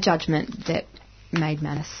a judgment that made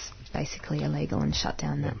Manus basically illegal and shut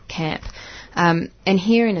down that camp. And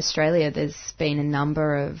here in Australia, there's been a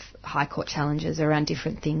number of High Court challenges around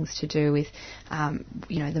different things to do with,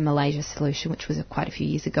 the Malaysia solution, which was quite a few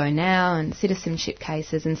years ago now, and citizenship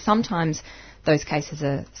cases. And sometimes those cases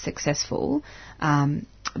are successful,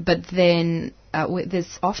 but then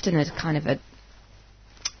there's often a kind of a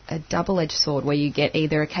double-edged sword where you get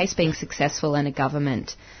either a case being successful and a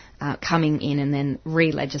government coming in and then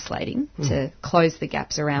re-legislating to close the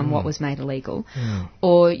gaps around what was made illegal,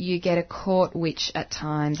 or you get a court which at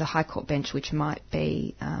times, a High Court bench which might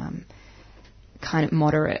be kind of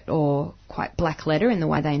moderate or quite black letter in the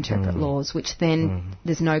way they interpret laws, which then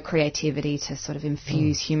there's no creativity to sort of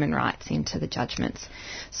infuse human rights into the judgments.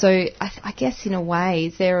 So I guess in a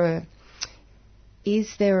way,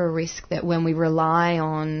 is there a risk that when we rely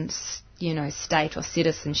on state or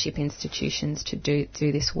citizenship institutions to do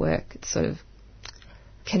this work, it sort of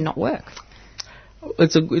cannot work?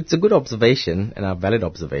 It's a good observation and a valid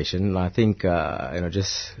observation. I think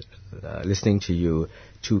listening to you,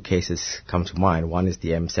 two cases come to mind. One is the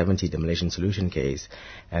M70, the Malaysian Solution case,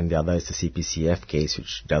 and the other is the CPCF case,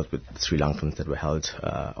 which dealt with Sri Lankans that were held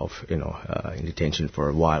in detention for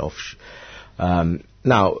a while.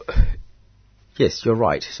 Now, yes, you're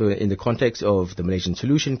right. So in the context of the Malaysian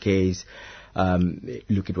Solution case,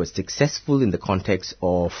 it was successful in the context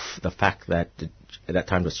of the fact that at that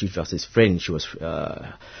time it was Chief Justice French who was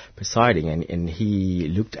presiding, and he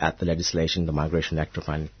looked at the legislation, the Migration Act of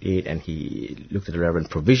 1998, and he looked at the relevant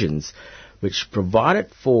provisions which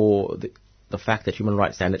provided for the fact that human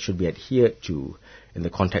rights standards should be adhered to in the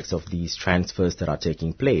context of these transfers that are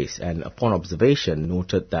taking place. And upon observation,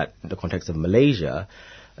 noted that in the context of Malaysia,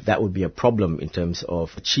 that would be a problem in terms of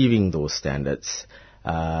achieving those standards.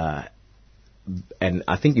 And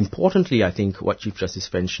I think importantly, what Chief Justice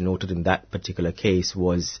French noted in that particular case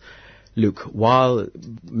was, look, while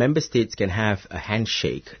member states can have a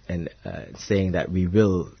handshake and saying that we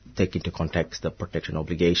will take into context the protection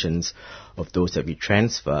obligations of those that we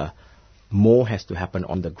transfer, more has to happen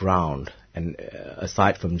on the ground. And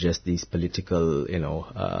aside from just these political,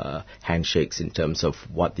 handshakes in terms of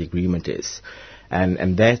what the agreement is.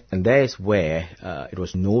 And there is where it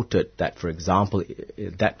was noted that, for example,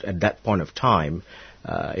 that at that point of time,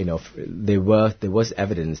 there was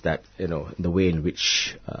evidence that the way in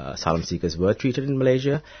which asylum seekers were treated in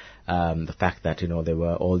Malaysia, the fact that there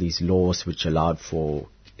were all these laws which allowed for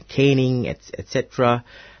caning, etc.,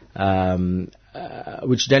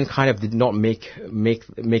 which then kind of did not make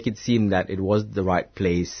it seem that it was the right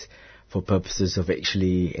place for purposes of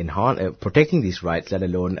actually protecting these rights, let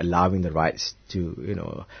alone allowing the rights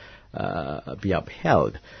to, be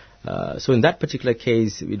upheld. So in that particular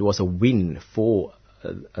case, it was a win for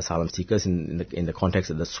asylum seekers in the context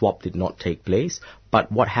that the swap did not take place.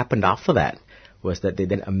 But what happened after that was that they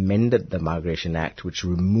then amended the Migration Act, which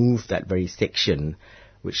removed that very section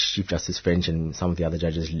which Chief Justice French and some of the other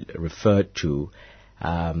judges referred to.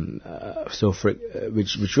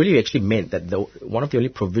 Which really actually meant that one of the only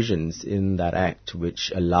provisions in that act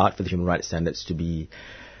which allowed for the human rights standards to be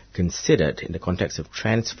considered in the context of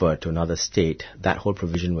transfer to another state, that whole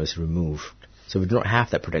provision was removed. So we do not have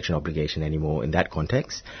that protection obligation anymore in that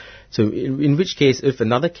context. So in which case, if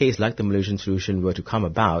another case like the Malaysian Solution were to come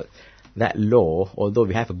about, that law, although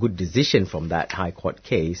we have a good decision from that High Court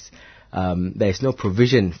case, there is no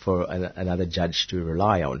provision for another judge to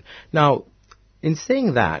rely on. Now, in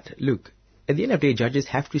saying that, look, at the end of the day, judges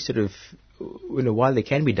have to sort of, while they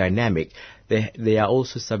can be dynamic, they are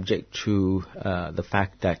also subject to the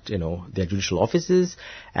fact that, they're judicial officers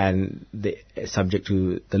and they're subject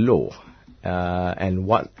to the law. And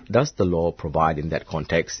what does the law provide in that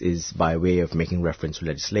context is by way of making reference to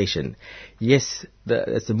legislation. Yes,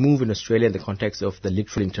 there's a move in Australia in the context of the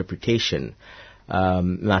literal interpretation.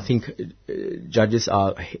 And I think judges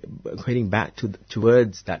are heading back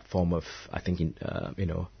towards that form of,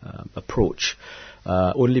 approach,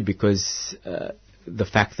 only because the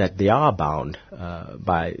fact that they are bound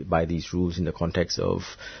by these rules in the context of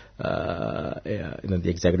the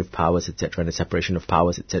executive powers, etc., and the separation of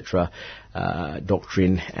powers, etc.,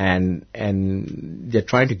 doctrine, and they're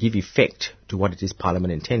trying to give effect to what it is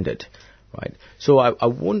Parliament intended. Right. So I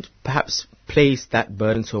won't perhaps place that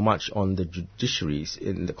burden so much on the judiciaries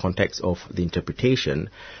in the context of the interpretation,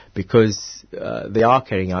 because they are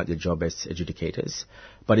carrying out their job as adjudicators.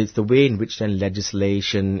 But it's the way in which then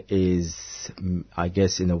legislation is, I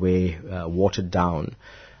guess, in a way watered down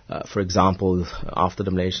For example, after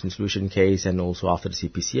the Malaysian solution case and also after the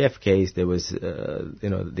CPCF case, there was,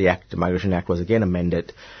 the Migration Act was again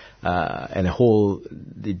amended, and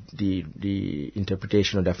the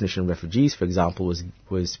interpretation or definition of refugees, for example,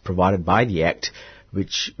 was provided by the Act,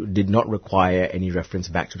 which did not require any reference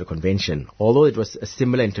back to the Convention. Although it was a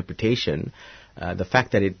similar interpretation, the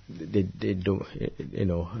fact that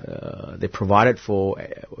they provided for,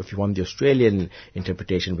 if you want, the Australian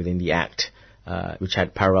interpretation within the Act, which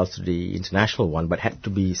had parallels to the international one, but had to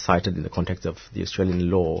be cited in the context of the Australian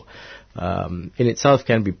law, in itself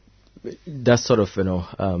does sort of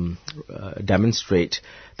demonstrate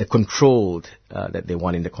the control that they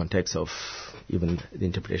want in the context of even the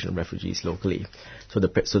interpretation of refugees locally. So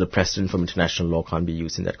the precedent from international law can't be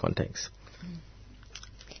used in that context.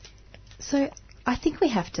 So I think we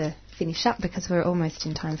have to finish up because we're almost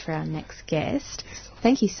in time for our next guest.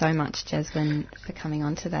 Thank you so much, Jasmine, for coming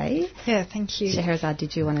on today. Yeah, thank you. Scheherazade,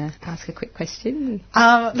 did you want to ask a quick question?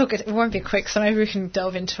 Look, it won't be quick, so maybe we can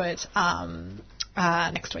delve into it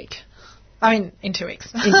next week. I mean, in 2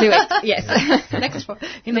 weeks. In 2 weeks, yes.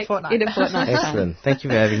 In a fortnight. In a fortnight. Excellent. Thank you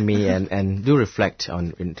for having me, and do reflect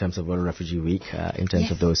on in terms of World Refugee Week, in terms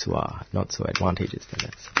of those who are not so advantageous.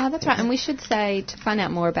 That's right. And we should say, to find out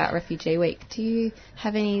more about Refugee Week, do you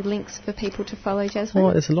have any links for people to follow, Jasmine?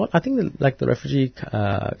 Well, there's a lot. I think the Refugee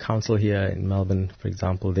Council here in Melbourne, for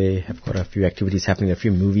example, they have got a few activities happening, a few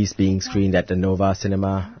movies being screened at the Nova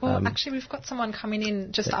Cinema. Well, actually, we've got someone coming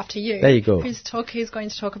in just after you. There you go. Who's going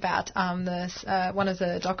to talk about one of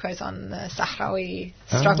the docos on the Sahrawi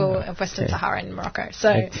struggle of Western Sahara in Morocco.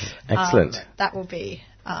 So excellent. That will be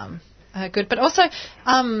good. But also,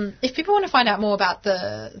 if people want to find out more about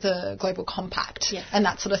the Global Compact and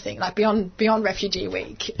that sort of thing, like beyond Refugee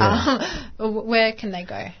Week, where can they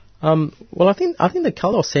go? Well, I think the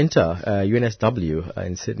Kaldor Centre, UNSW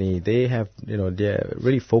in Sydney, they have, they're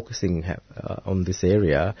really focusing on this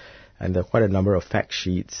area, and there are quite a number of fact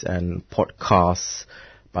sheets and podcasts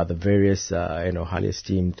by the various, highly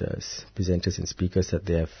esteemed presenters and speakers that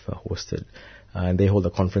they have hosted. And they hold a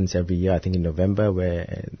conference every year, I think in November,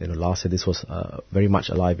 where, last year this was very much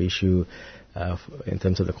a live issue in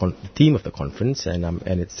terms of the theme of the conference, and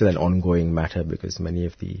it's still an ongoing matter because many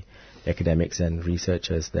of the academics and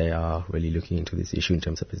researchers, they are really looking into this issue in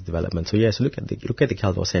terms of its development. So so look at the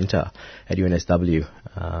Kaldor Centre at UNSW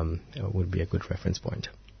would be a good reference point.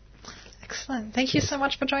 Excellent. Thank you so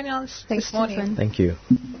much for joining us this morning. Jasmine. Thank you.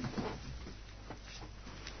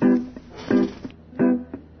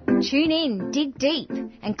 Tune in, dig deep,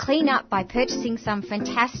 and clean up by purchasing some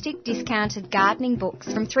fantastic discounted gardening books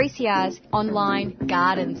from 3CR's online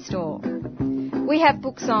garden store. We have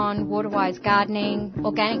books on water-wise gardening,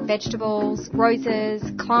 organic vegetables, roses,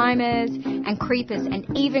 climbers and creepers, and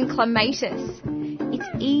even clematis. It's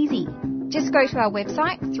easy. Just go to our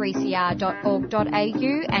website,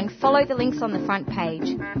 3cr.org.au, and follow the links on the front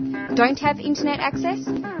page. Don't have internet access?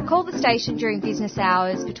 Call the station during business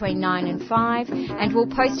hours between 9 and 5, and we'll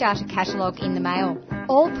post out a catalogue in the mail.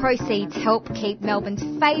 All proceeds help keep Melbourne's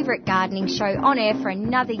favourite gardening show on air for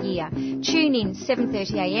another year. Tune in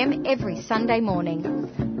 7:30am every Sunday morning.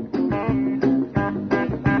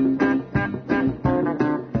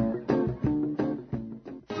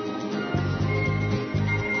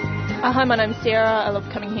 Hi, my name's Sarah. I love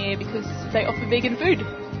coming here because they offer vegan food.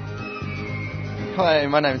 Hi,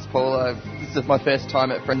 my name's Paula. This is my first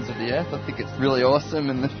time at Friends of the Earth. I think it's really awesome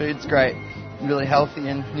and the food's great, really healthy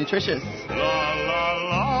and nutritious.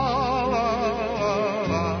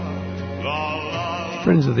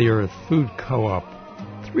 Friends of the Earth Food Co-op,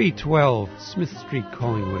 312 Smith Street,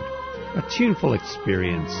 Collingwood. A tuneful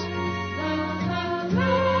experience.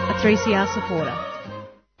 A 3CR supporter.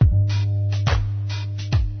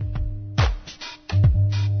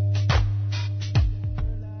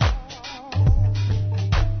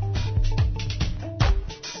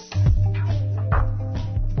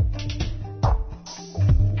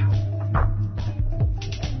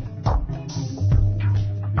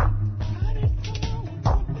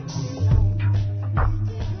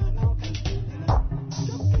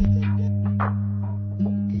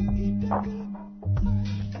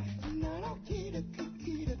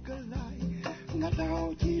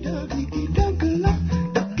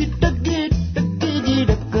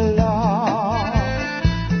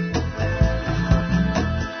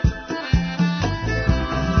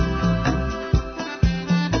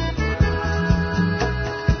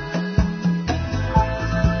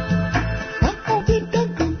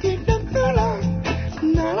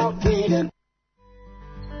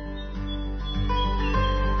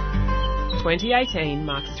 ...2018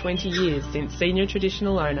 marks 20 years since senior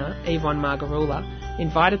traditional owner Yvonne Margarula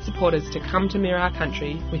invited supporters to come to Mirarr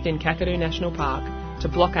country within Kakadu National Park to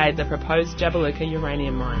blockade the proposed Jabiluka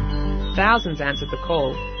uranium mine. Thousands answered the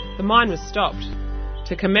call. The mine was stopped.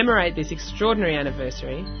 To commemorate this extraordinary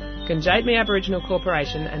anniversary, Gunjadmi Aboriginal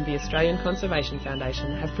Corporation and the Australian Conservation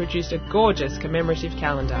Foundation have produced a gorgeous commemorative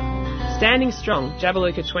calendar. Standing Strong,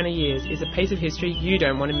 Jabiluka 20 Years is a piece of history you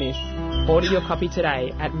don't want to miss. Order your copy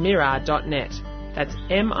today at mirarr.net. That's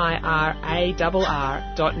mirarr.net,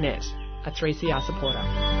 a 3CR supporter.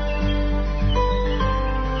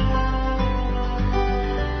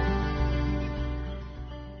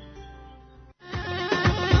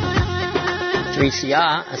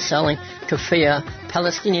 3CR are selling kefir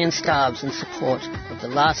Palestinian scarves in support of the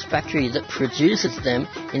last factory that produces them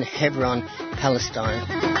in Hebron, Palestine.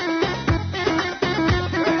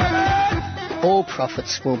 All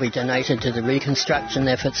profits will be donated to the reconstruction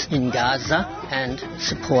efforts in Gaza and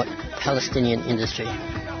support Palestinian industry.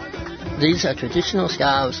 These are traditional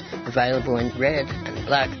scarves available in red and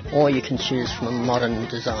black, or you can choose from a modern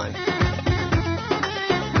design.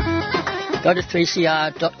 Go to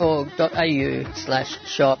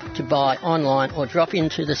 3cr.org.au/shop to buy online or drop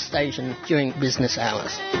into the station during business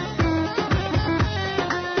hours.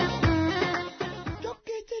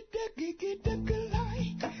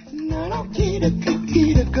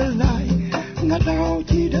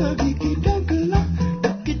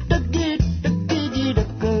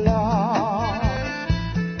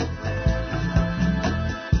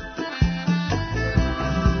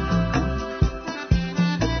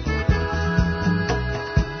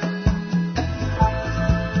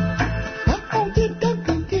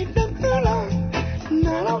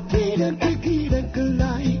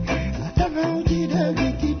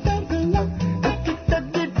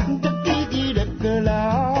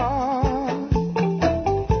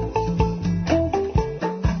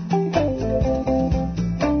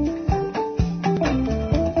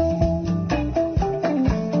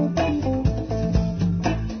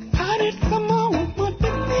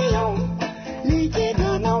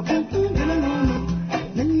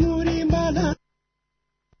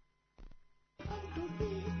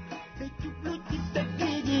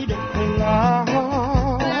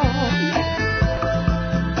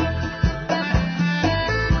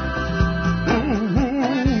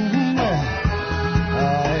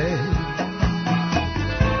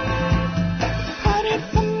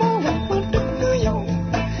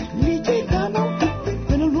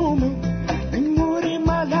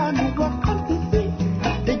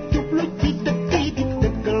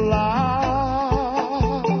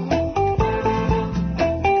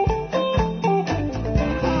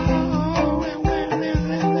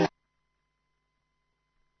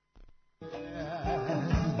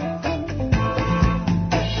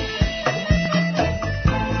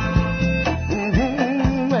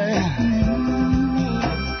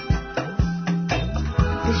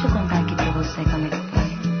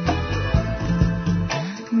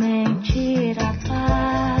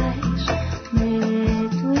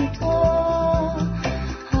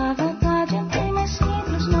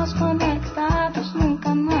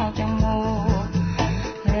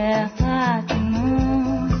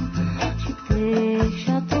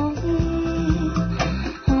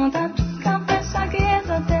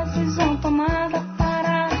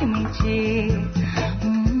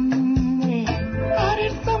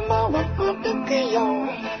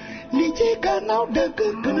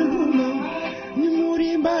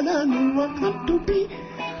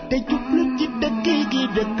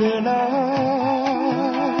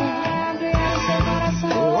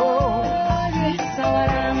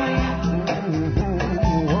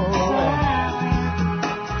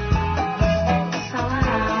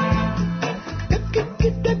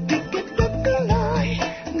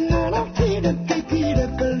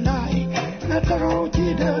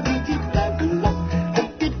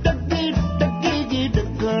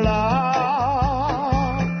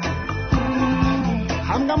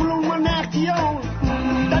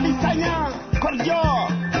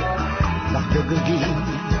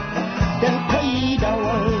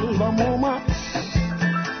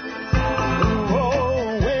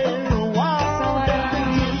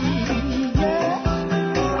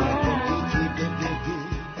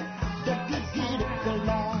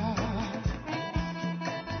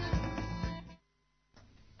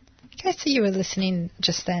 You were listening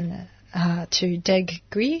just then to Deg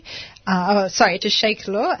Gri, to Sheikh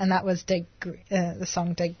Law, and that was the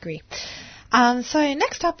song Deg Gri. So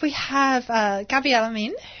next up we have Gabi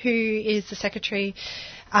Alamin, who is the Secretary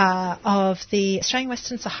of the Australian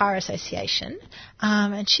Western Sahara Association,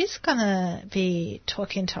 and she's going to be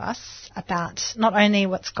talking to us about not only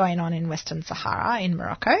what's going on in Western Sahara in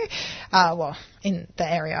Morocco, in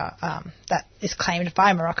the area that is claimed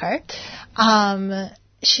by Morocco.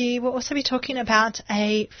 She will also be talking about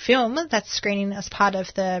a film that's screening as part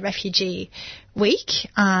of the Refugee Week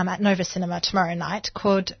at Nova Cinema tomorrow night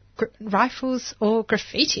called Rifles or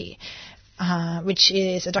Graffiti, which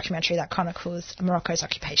is a documentary that chronicles Morocco's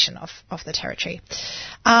occupation of the territory.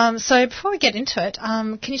 So before we get into it,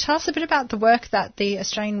 can you tell us a bit about the work that the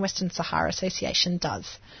Australian Western Sahara Association does?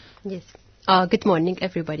 Yes. Good morning,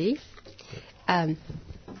 everybody.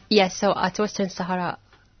 So at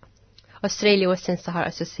Australia Western Sahara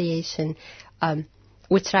Association,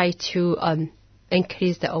 we try to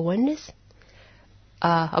increase the awareness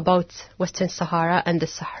about Western Sahara and the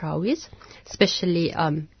Sahrawis, especially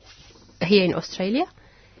here in Australia,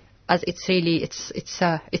 as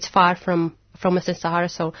it's far from Western Sahara,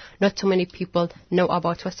 so not too many people know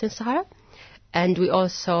about Western Sahara. And we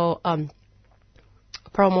also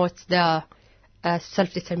promote the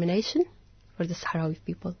self-determination for the Sahrawi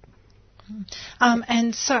people.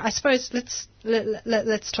 And so I suppose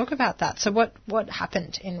let's talk about that. So what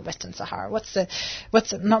happened in Western Sahara?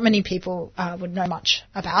 Not many people would know much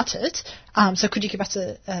about it. So could you give us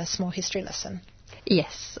a small history lesson?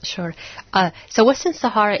 Yes, sure. So Western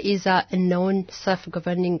Sahara is a known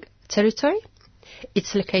self-governing territory.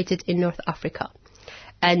 It's located in North Africa.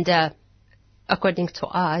 And according to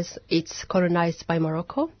us, it's colonized by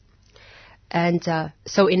Morocco. And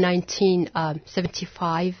so in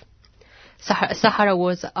 1975, Sahara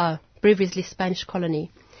was a previously Spanish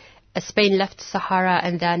colony. Spain left Sahara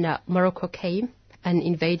and then Morocco came and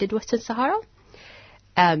invaded Western Sahara.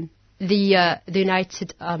 The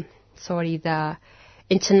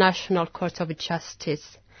International Court of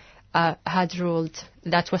Justice had ruled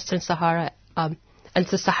that Western Sahara and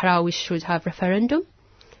the Sahrawis should have referendum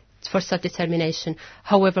for self-determination.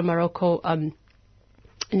 However, Morocco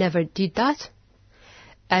never did that.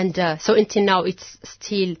 And so until now, it's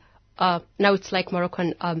still... now it's like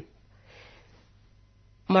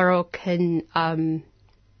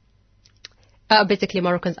basically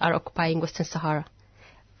Moroccans are occupying Western Sahara.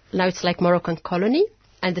 Now it's like Moroccan colony,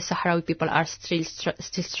 and the Sahrawi people are still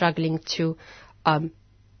struggling to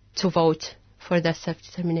vote for their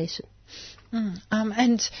self-determination.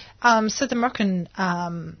 So the Moroccan,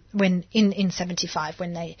 when in 75,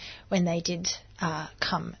 when they did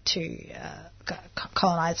come to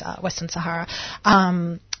colonize Western Sahara,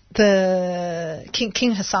 the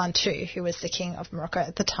King Hassan II, who was the king of Morocco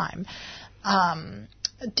at the time,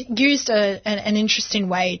 used an interesting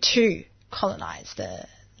way to colonize the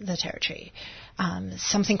territory,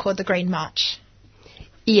 something called the Green March.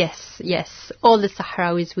 Yes. All the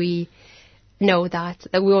Sahrawis, we know that.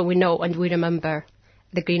 We know and we remember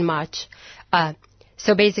the Green March.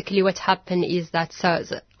 So basically what happened is that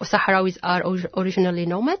Sahrawis are originally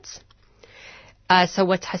nomads. So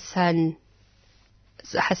what Hassan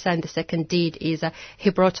II did is he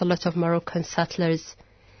brought a lot of Moroccan settlers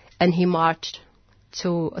and he marched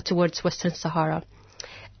towards Western Sahara.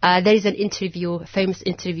 There is an interview, a famous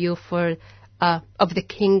interview of the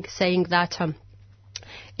king saying that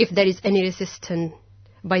if there is any resistance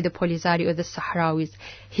by the Polisario or the Sahrawis,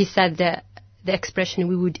 he said the expression,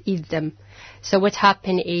 we would eat them. So what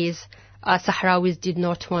happened is Sahrawis did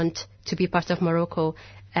not want to be part of Morocco,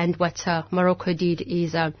 and what Morocco did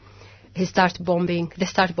is they start bombing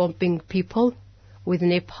people with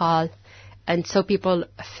Nepal, and so people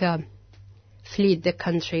fled the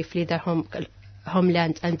country, fled their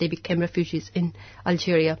homeland, and they became refugees in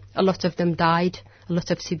Algeria. A lot of them died, a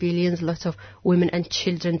lot of civilians, a lot of women and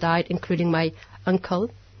children died, including my uncle.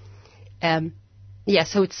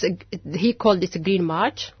 So he called it a Green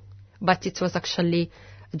March, but it was actually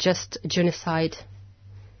just genocide.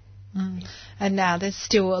 And now there's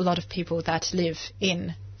still a lot of people that live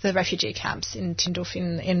in the refugee camps in Tindouf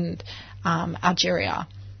in Algeria.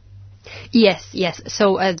 Yes.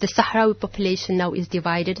 So the Sahrawi population now is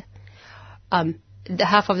divided. The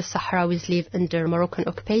half of the Sahrawis live under Moroccan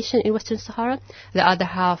occupation in Western Sahara. The other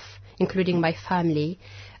half, including my family,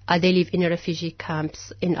 they live in refugee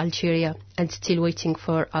camps in Algeria and still waiting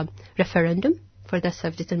for a referendum for their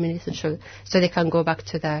self-determination so they can go back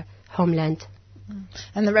to their homeland.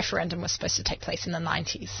 And the referendum was supposed to take place in the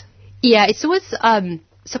 90s. Yeah, it was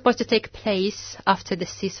supposed to take place after the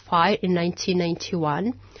ceasefire in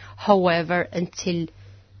 1991. However, until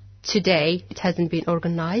today, it hasn't been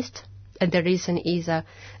organized. And the reason is the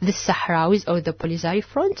Sahrawis, or the Polisario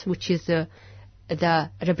Front, which is the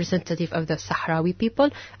representative of the Sahrawi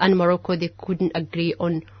people, and Morocco, they couldn't agree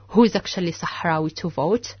on who is actually Sahrawi to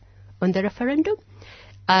vote on the referendum.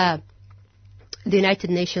 The United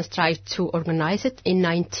Nations tried to organize it in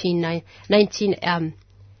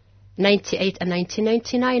 1998 and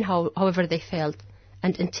 1999. However, they failed,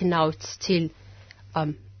 and until now, it's still,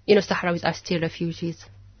 Sahrawis are still refugees.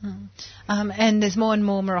 And there's more and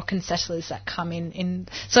more Moroccan settlers that come in.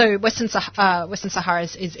 So Western Sahara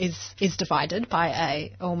is divided by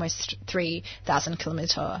a almost 3,000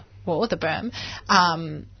 kilometre wall, the berm.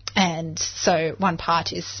 And so one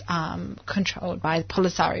part is controlled by the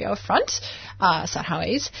Polisario Front,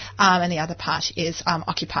 Sahrawis, and the other part is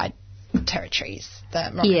occupied territories,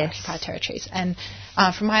 the Moroccan occupied territories. And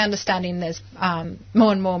from my understanding, there's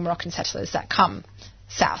more and more Moroccan settlers that come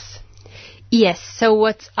south. Yes. So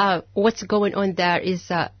what's going on there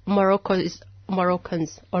is Moroccans,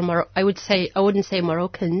 or I wouldn't say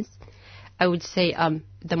Moroccans. I would say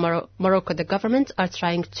Morocco, the government, are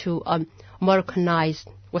trying to Moroccanize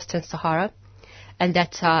Western Sahara, and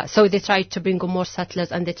that so they try to bring more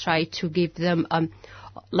settlers, and they try to give them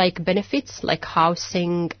like benefits, like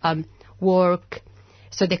housing, work,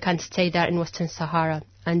 so they can stay there in Western Sahara.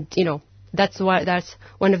 And that's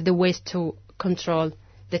one of the ways to control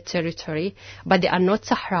the territory. But they are not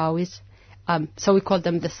Sahrawis, so we call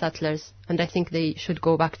them the settlers, and I think they should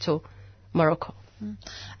go back to Morocco.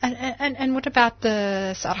 And what about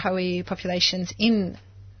the Sahrawi populations in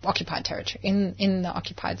occupied territory, in the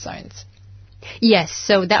occupied zones? Yes,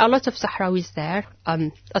 so there are a lot of Sahrawis there.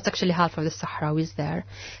 That's actually half of the Sahrawis there.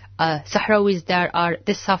 Sahrawis there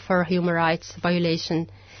they suffer human rights violation.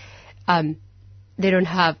 They don't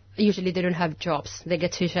have jobs. They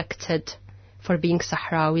get rejected for being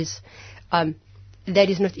Sahrawis. There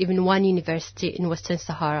is not even one university in Western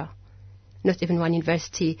Sahara. Not even one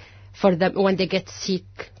university. For them, when they get sick,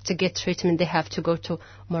 to get treatment, they have to go to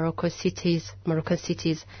Moroccan cities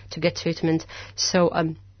to get treatment. So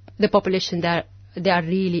the population there, they are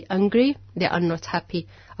really angry. They are not happy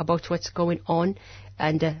about what's going on,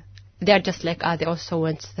 and they are just like they also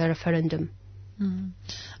want the referendum.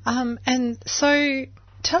 And so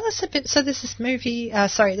tell us a bit. So this is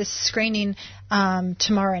screening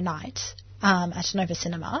tomorrow night at Nova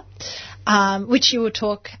Cinema, which you will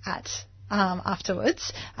talk at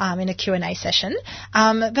afterwards in a Q&A session.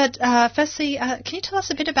 But firstly, can you tell us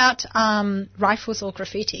a bit about Rifles or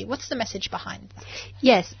Graffiti? What's the message behind that?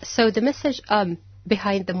 Yes, so the message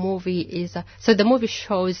behind the movie is so the movie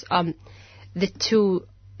shows the two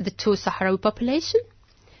Sahrawi population,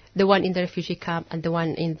 the one in the refugee camp and the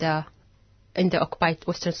one in the occupied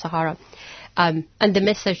Western Sahara. And the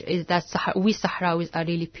message is that we Sahrawis are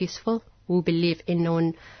really peaceful. We believe in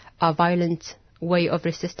non-violent way of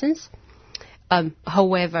resistance.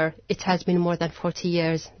 However, it has been more than 40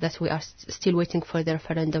 years that we are still waiting for the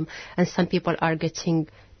referendum, and some people are getting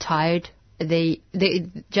tired. They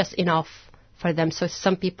just enough for them. So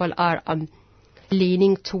some people are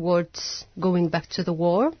leaning towards going back to the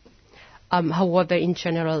war. However, in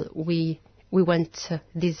general, we want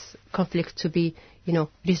this conflict to be,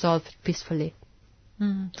 resolved peacefully.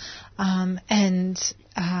 And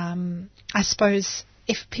I suppose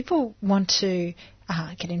if people want to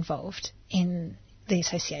get involved in the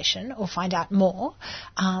association or find out more,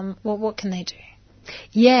 what can they do?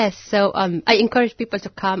 Yes, so I encourage people to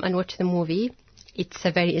come and watch the movie. It's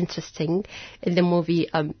very interesting. In the movie,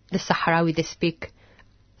 the Sahrawi, they speak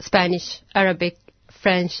Spanish, Arabic,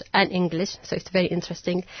 French, and English, so it's very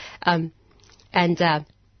interesting.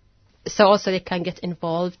 So also they can get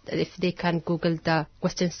involved if they can Google the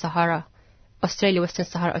Australia Western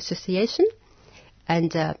Sahara Association,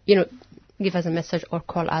 and give us a message or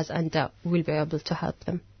call us, and we'll be able to help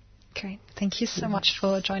them. Okay, thank you so much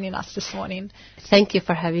for joining us this morning. Thank you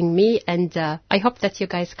for having me, and I hope that you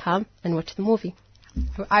guys come and watch the movie.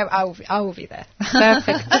 I will be there.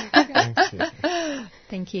 Perfect.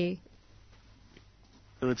 Thank you.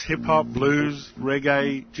 Whether it's hip-hop, blues,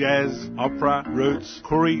 reggae, jazz, opera, roots,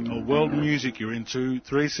 Koori or world music you're into,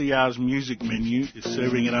 3CR's music menu is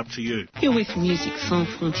serving it up to you. You're with Music Sans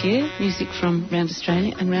Frontières, music from around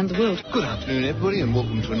Australia and around the world. Good afternoon, everybody, and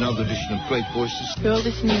welcome to another edition of Great Voices. You're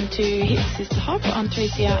listening to Hit Sister Hop on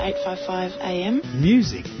 3CR 855 AM.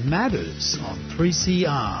 Music matters on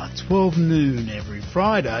 3CR, 12 noon every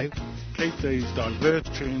Friday. Keep these diverse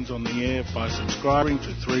tunes on the air by subscribing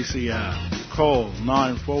to 3CR. Call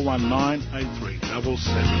 9419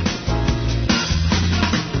 8377.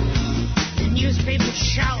 The newspapers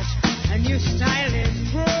shout, a new style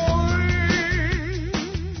is growing.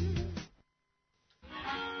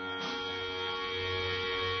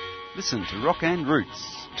 Listen to Rock and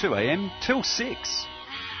Roots, 2 a.m. till 6.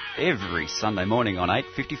 Every Sunday morning on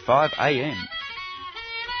 8:55 a.m.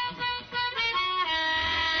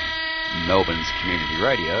 Melbourne's community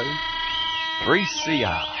radio,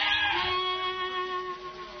 3CR.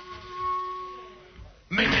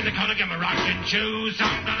 Meet me in the corner, get my rockin' shoes.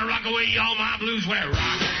 I'm gonna rock away all my blues. We're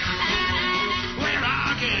rockin'. We're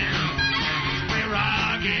rockin'. We're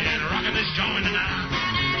rockin'. Rockin' this joint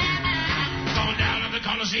tonight. Going down to the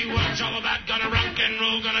corner, see what it's all about. Gonna rock and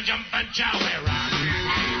roll, gonna jump and chow. We're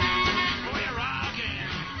rockin'. We're rockin'.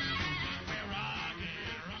 We're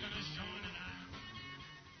rockin'. Rockin' this joint tonight.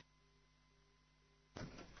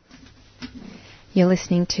 You're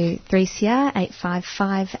listening to 3CR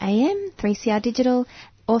 855 AM, 3CR Digital,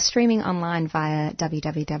 or streaming online via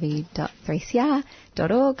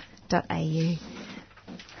www.3cr.org.au.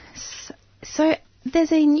 So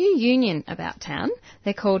there's a new union about town.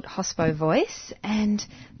 They're called Hospo Voice, and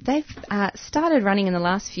they've started running in the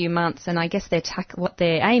last few months, and I guess what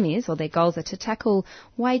their aim is, or their goals are to tackle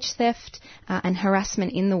wage theft and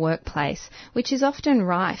harassment in the workplace, which is often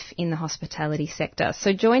rife in the hospitality sector.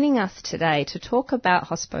 So joining us today to talk about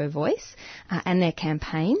Hospo Voice and their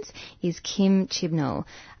campaigns is Kim Chibnall.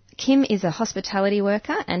 Kim is a hospitality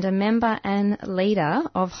worker and a member and leader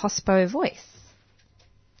of Hospo Voice.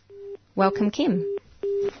 Welcome, Kim.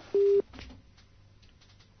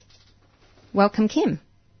 Welcome, Kim.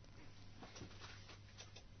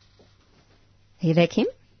 Are you there, Kim?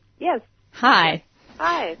 Yes. Hi.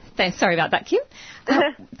 Hi. Sorry about that, Kim.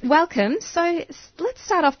 Welcome. So let's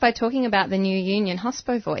start off by talking about the new union,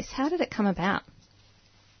 Hospo Voice. How did it come about?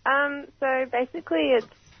 So basically it's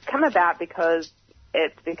come about because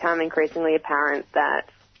it's become increasingly apparent that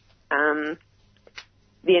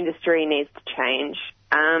the industry needs to change.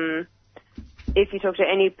 If you talk to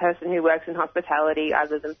any person who works in hospitality,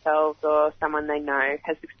 either themselves or someone they know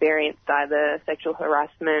has experienced either sexual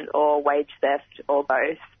harassment or wage theft or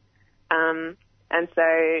both. And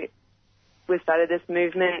so we've started this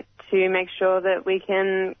movement to make sure that we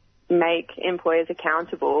can make employers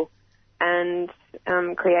accountable and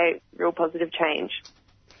create real positive change.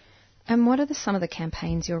 And what are some of the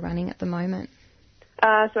campaigns you're running at the moment?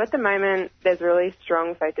 So at the moment, there's a really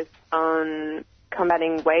strong focus on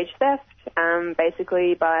combating wage theft,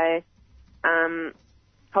 basically by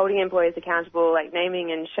holding employers accountable, like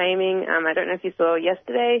naming and shaming. I don't know if you saw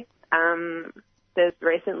yesterday, there's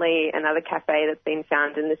recently another cafe that's been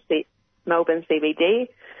found in the Melbourne CBD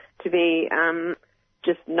to be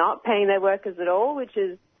just not paying their workers at all, which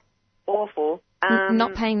is awful.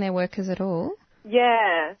 Not paying their workers at all?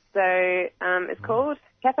 Yeah, so it's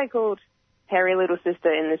cafe called Hairy Little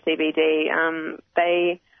Sister in the CBD.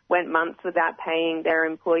 They went months without paying their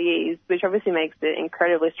employees, which obviously makes it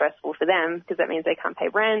incredibly stressful for them because that means they can't pay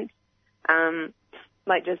rent.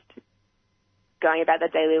 Just going about their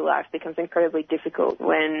daily life becomes incredibly difficult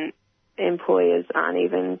when employers aren't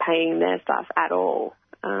even paying their staff at all.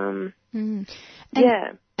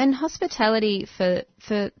 And hospitality, for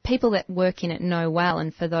people that work in it know well,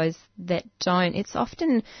 and for those that don't, it's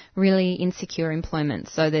often really insecure employment.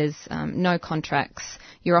 So there's no contracts.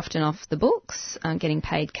 You're often off the books, getting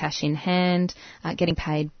paid cash in hand, getting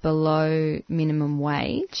paid below minimum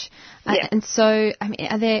wage. And so,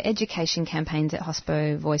 are there education campaigns that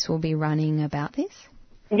Hospo Voice will be running about this?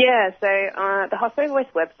 Yeah, so the Hospo Voice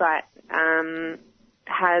website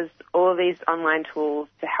has all of these online tools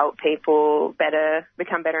to help people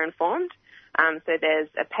become better informed. So there's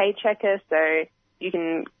a pay checker, so you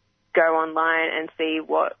can go online and see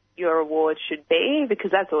what your award should be,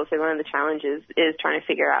 because that's also one of the challenges, is trying to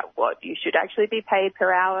figure out what you should actually be paid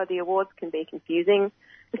per hour. The awards can be confusing,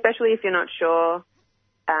 especially if you're not sure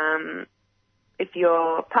if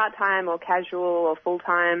you're part-time or casual or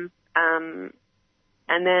full-time. And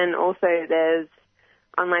then also there's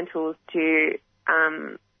online tools to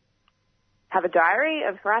have a diary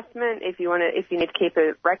of harassment if you need to keep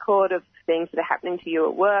a record of things that are happening to you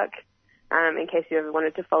at work, in case you ever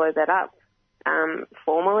wanted to follow that up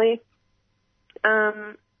formally.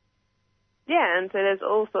 And so there's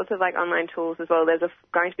all sorts of online tools as well. There's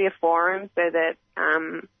going to be a forum so that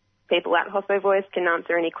people at Hospo Voice can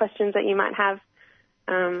answer any questions that you might have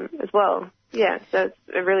as well. Yeah, so it's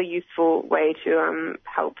a really useful way to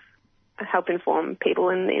help inform people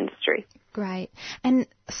in the industry. Great. And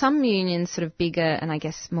some unions, sort of bigger and I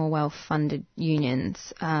guess more well-funded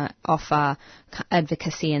unions, offer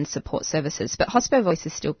advocacy and support services. But Hospo Voice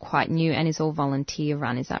is still quite new and is all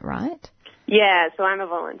volunteer-run, is that right? Yeah, so I'm a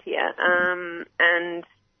volunteer. And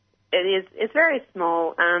it's very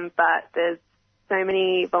small, but there's so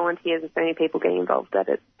many volunteers and so many people getting involved that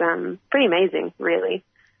it's pretty amazing, really.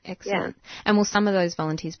 Excellent. Yeah. And will some of those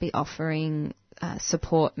volunteers be offering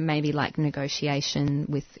support, maybe like negotiation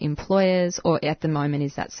with employers, or at the moment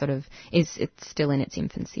is it still in its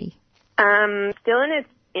infancy? Still in its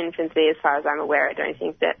infancy, as far as I'm aware. I don't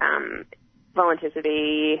think that volunteers would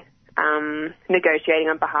be negotiating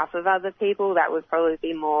on behalf of other people. That would probably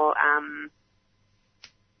be more,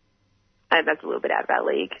 that's a little bit out of our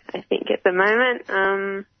league, I think, at the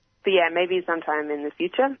moment. But yeah, maybe sometime in the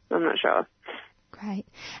future. I'm not sure. Great.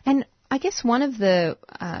 And I guess one of the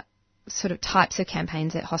sort of types of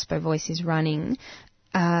campaigns that Hospo Voice is running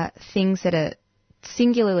are things that are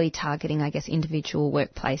singularly targeting, I guess, individual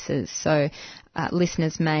workplaces. So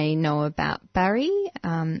listeners may know about Barry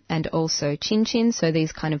and also Chin Chin, so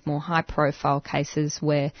these kind of more high-profile cases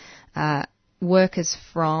where workers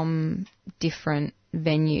from different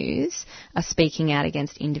venues are speaking out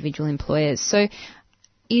against individual employers. So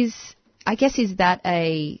is that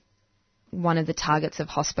one of the targets of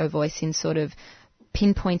Hospo Voice in sort of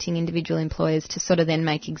pinpointing individual employers to sort of then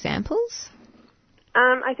make examples?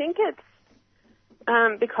 I think it's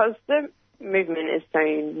because the movement is so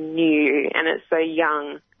new and it's so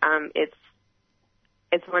young.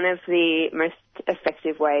 It's one of the most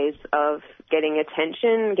effective ways of getting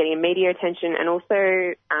attention, getting media attention, and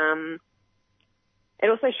also it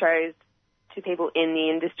also shows to people in the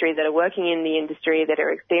industry that are working in the industry that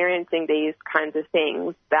are experiencing these kinds of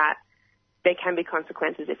things that there can be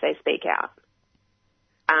consequences if they speak out,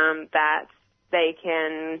 that they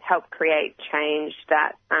can help create change,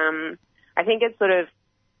 that I think it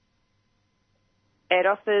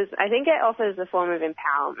offers a form of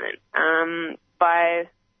empowerment.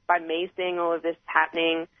 By me seeing all of this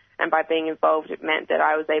happening and by being involved, it meant that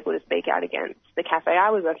I was able to speak out against the cafe I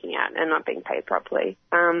was working at and not being paid properly.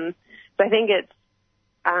 So I think it's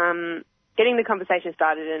getting the conversation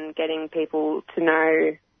started and getting people to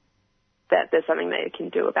know that there's something they can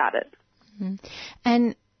do about it. Mm-hmm.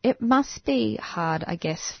 And it must be hard, I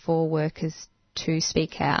guess, for workers to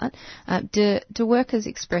speak out. Do workers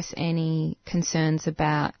express any concerns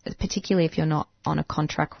about, particularly if you're not on a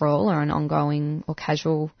contract role or an ongoing or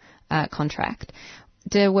casual contract,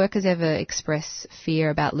 do workers ever express fear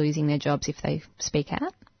about losing their jobs if they speak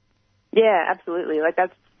out? Yeah, absolutely. Like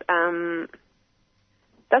that's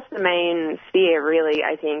the main fear, really.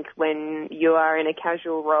 I think when you are in a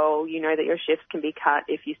casual role, you know that your shifts can be cut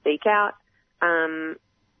if you speak out.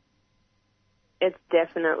 It's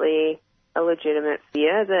definitely a legitimate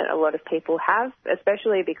fear that a lot of people have,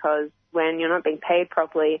 especially because when you're not being paid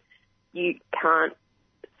properly, you can't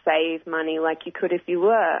save money like you could if you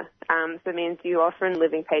were. So it means you're often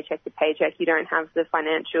living paycheck to paycheck. You don't have the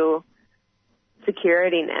financial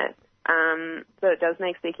security net. So it does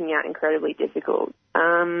make speaking out incredibly difficult.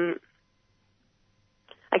 I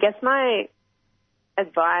guess my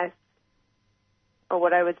advice, or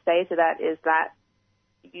what I would say to that, is that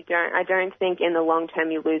I don't think in the long term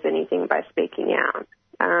you lose anything by speaking out.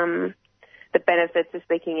 The benefits of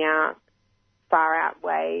speaking out far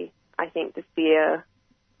outweigh, I think, the fear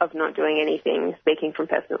of not doing anything, speaking from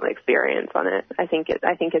personal experience on it. I think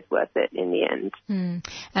it's worth it in the end. And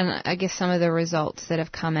I guess some of the results that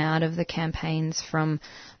have come out of the campaigns from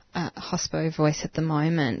Hospo Voice at the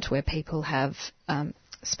moment, where people have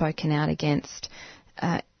spoken out against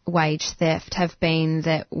wage theft, have been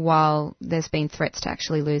that while there's been threats to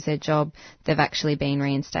actually lose their job, they've actually been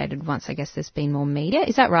reinstated once, I guess, there's been more media.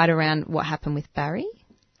 Is that right around what happened with Barry?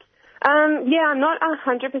 Yeah, I'm not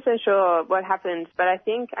 100% sure what happened, but I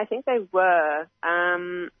think they were.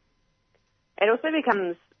 It also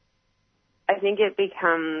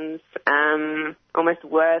becomes almost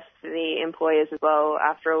worse for the employers as well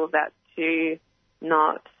after all of that to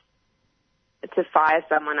fire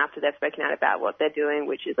someone after they've spoken out about what they're doing,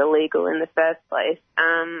 which is illegal in the first place.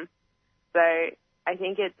 So I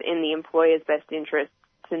think it's in the employer's best interest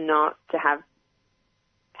to have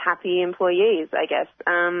happy employees, I guess.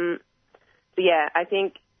 So yeah, I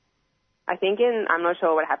think I'm not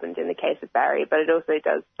sure what happened in the case of Barry, but it also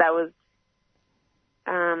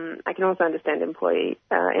I can also understand employees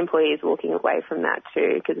walking away from that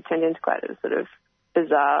too, because it turned into quite a sort of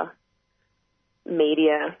bizarre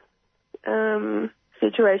media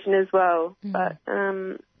situation as well. But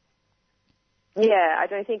yeah, I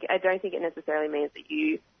don't think it necessarily means that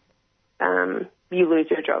you lose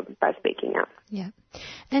your job by speaking out. Yeah.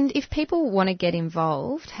 And if people want to get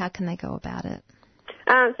involved, how can they go about it?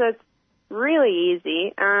 So it's really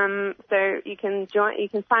easy. So you can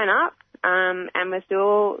sign up, and we're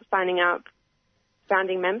still signing up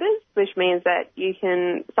founding members, which means that you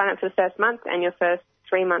can sign up for the first month, and your first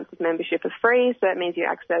 3 months of membership are free. So that means you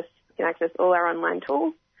can access all our online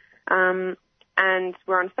tools. And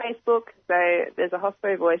we're on Facebook, so there's a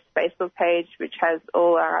Hospo Voice Facebook page which has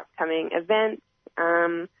all our upcoming events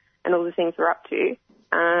and all the things we're up to.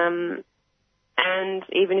 And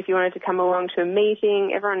even if you wanted to come along to a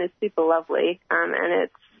meeting, everyone is super lovely, and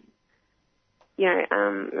it's,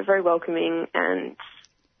 a very welcoming and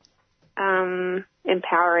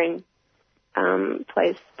empowering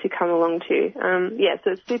place to come along to.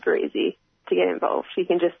 So it's super easy to get involved. You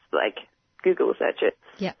can just, Google search it.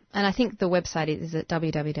 Yeah, and I think the website is at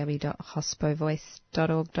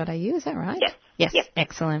www.hospovoice.org.au, is that right? Yes. Yes, yep.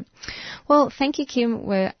 Excellent. Well, thank you, Kim.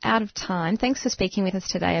 We're out of time. Thanks for speaking with us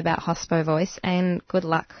today about Hospo Voice, and good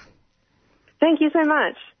luck. Thank you so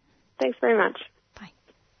much. Thanks very much. Bye.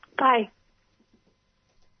 Bye.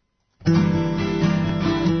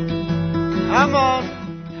 Come on,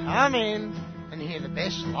 come in and hear the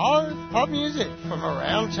best live pop music from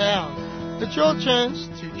around town. It's your chance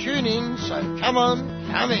to tune in, so come on,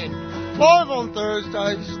 come in. Live on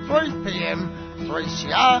Thursdays, 3 p.m,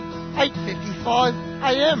 3CR, 8:55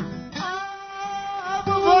 a.m.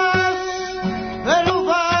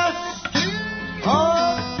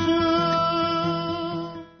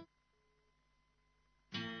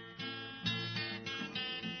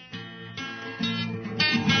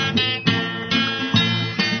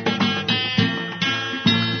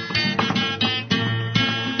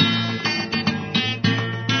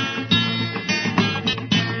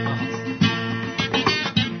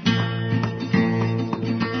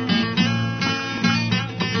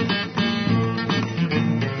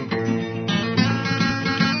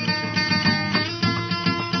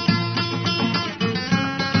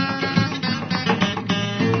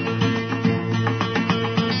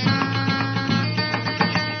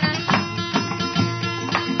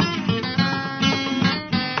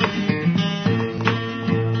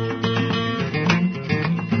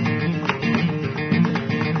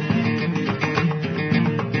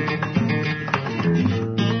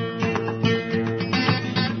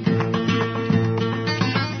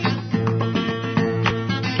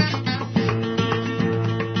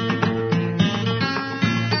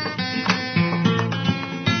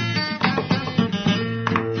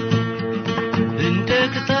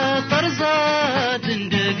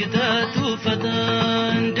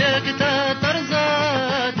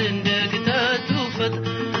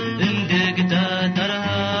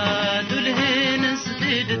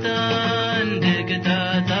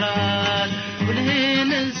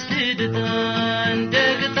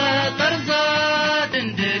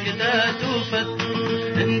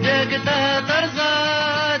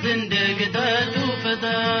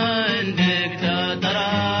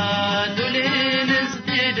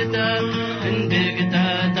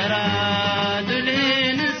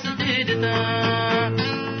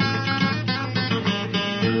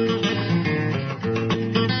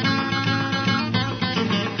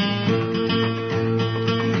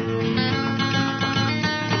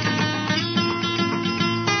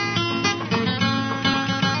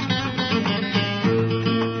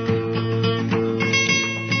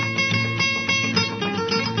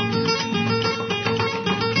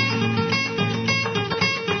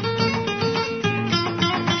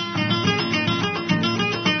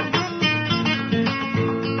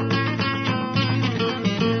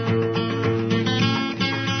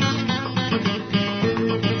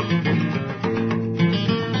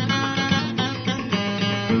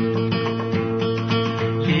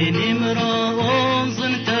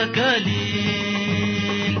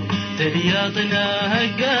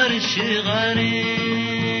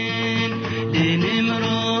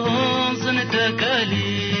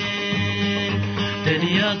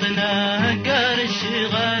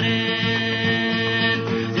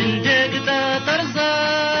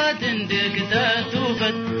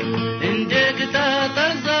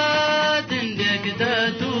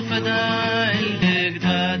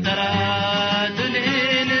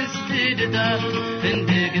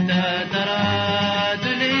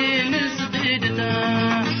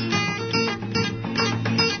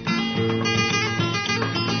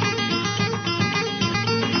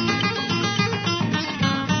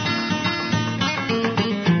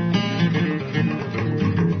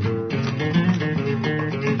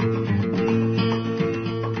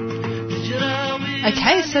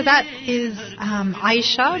 Okay, so that is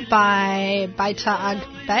Aisha by Baita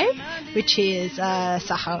Agbe, which is a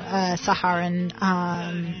Saharan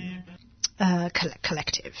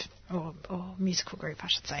collective, or musical group, I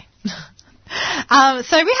should say.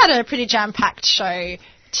 So we had a pretty jam-packed show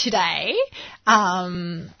today,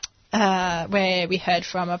 where we heard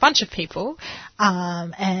from a bunch of people.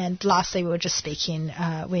 And lastly, we were just speaking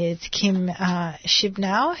with Kim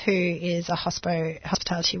Shibnow, who is a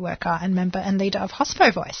hospitality worker and member and leader of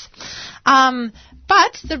Hospo Voice.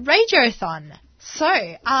 But the Radiothon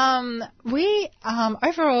So, we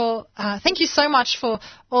overall, thank you so much for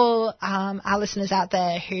all our listeners out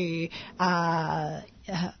there who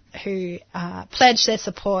pledged their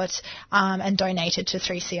support and donated to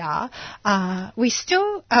 3CR. We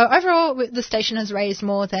still, overall, the station has raised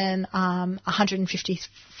more than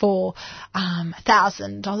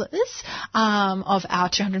 $154,000 of our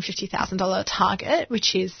 $250,000 target,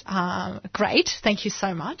 which is great. Thank you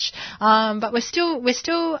so much. But we still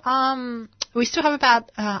have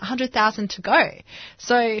about $100,000 to go.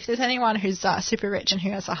 So if there's anyone who's super rich and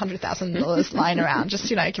who has $100,000 lying around, just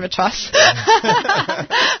give it to us.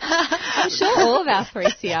 I'm sure all of our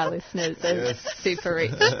 3CR listeners are super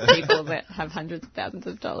rich people that have hundreds of thousands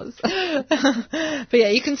of dollars. But yeah,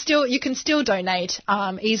 you can still donate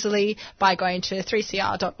easily by going to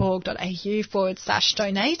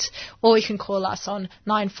 3cr.org.au/donate, or you can call us on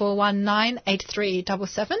 9419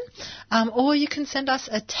 8377, or you can send us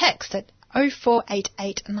a text at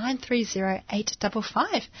 0488 930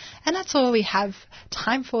 855. And that's all we have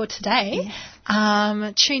time for today.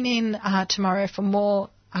 Tune in tomorrow for more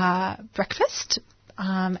breakfast.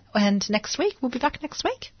 And next week, we'll be back next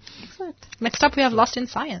week. Excellent. Next up, we have Lost in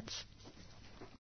Science.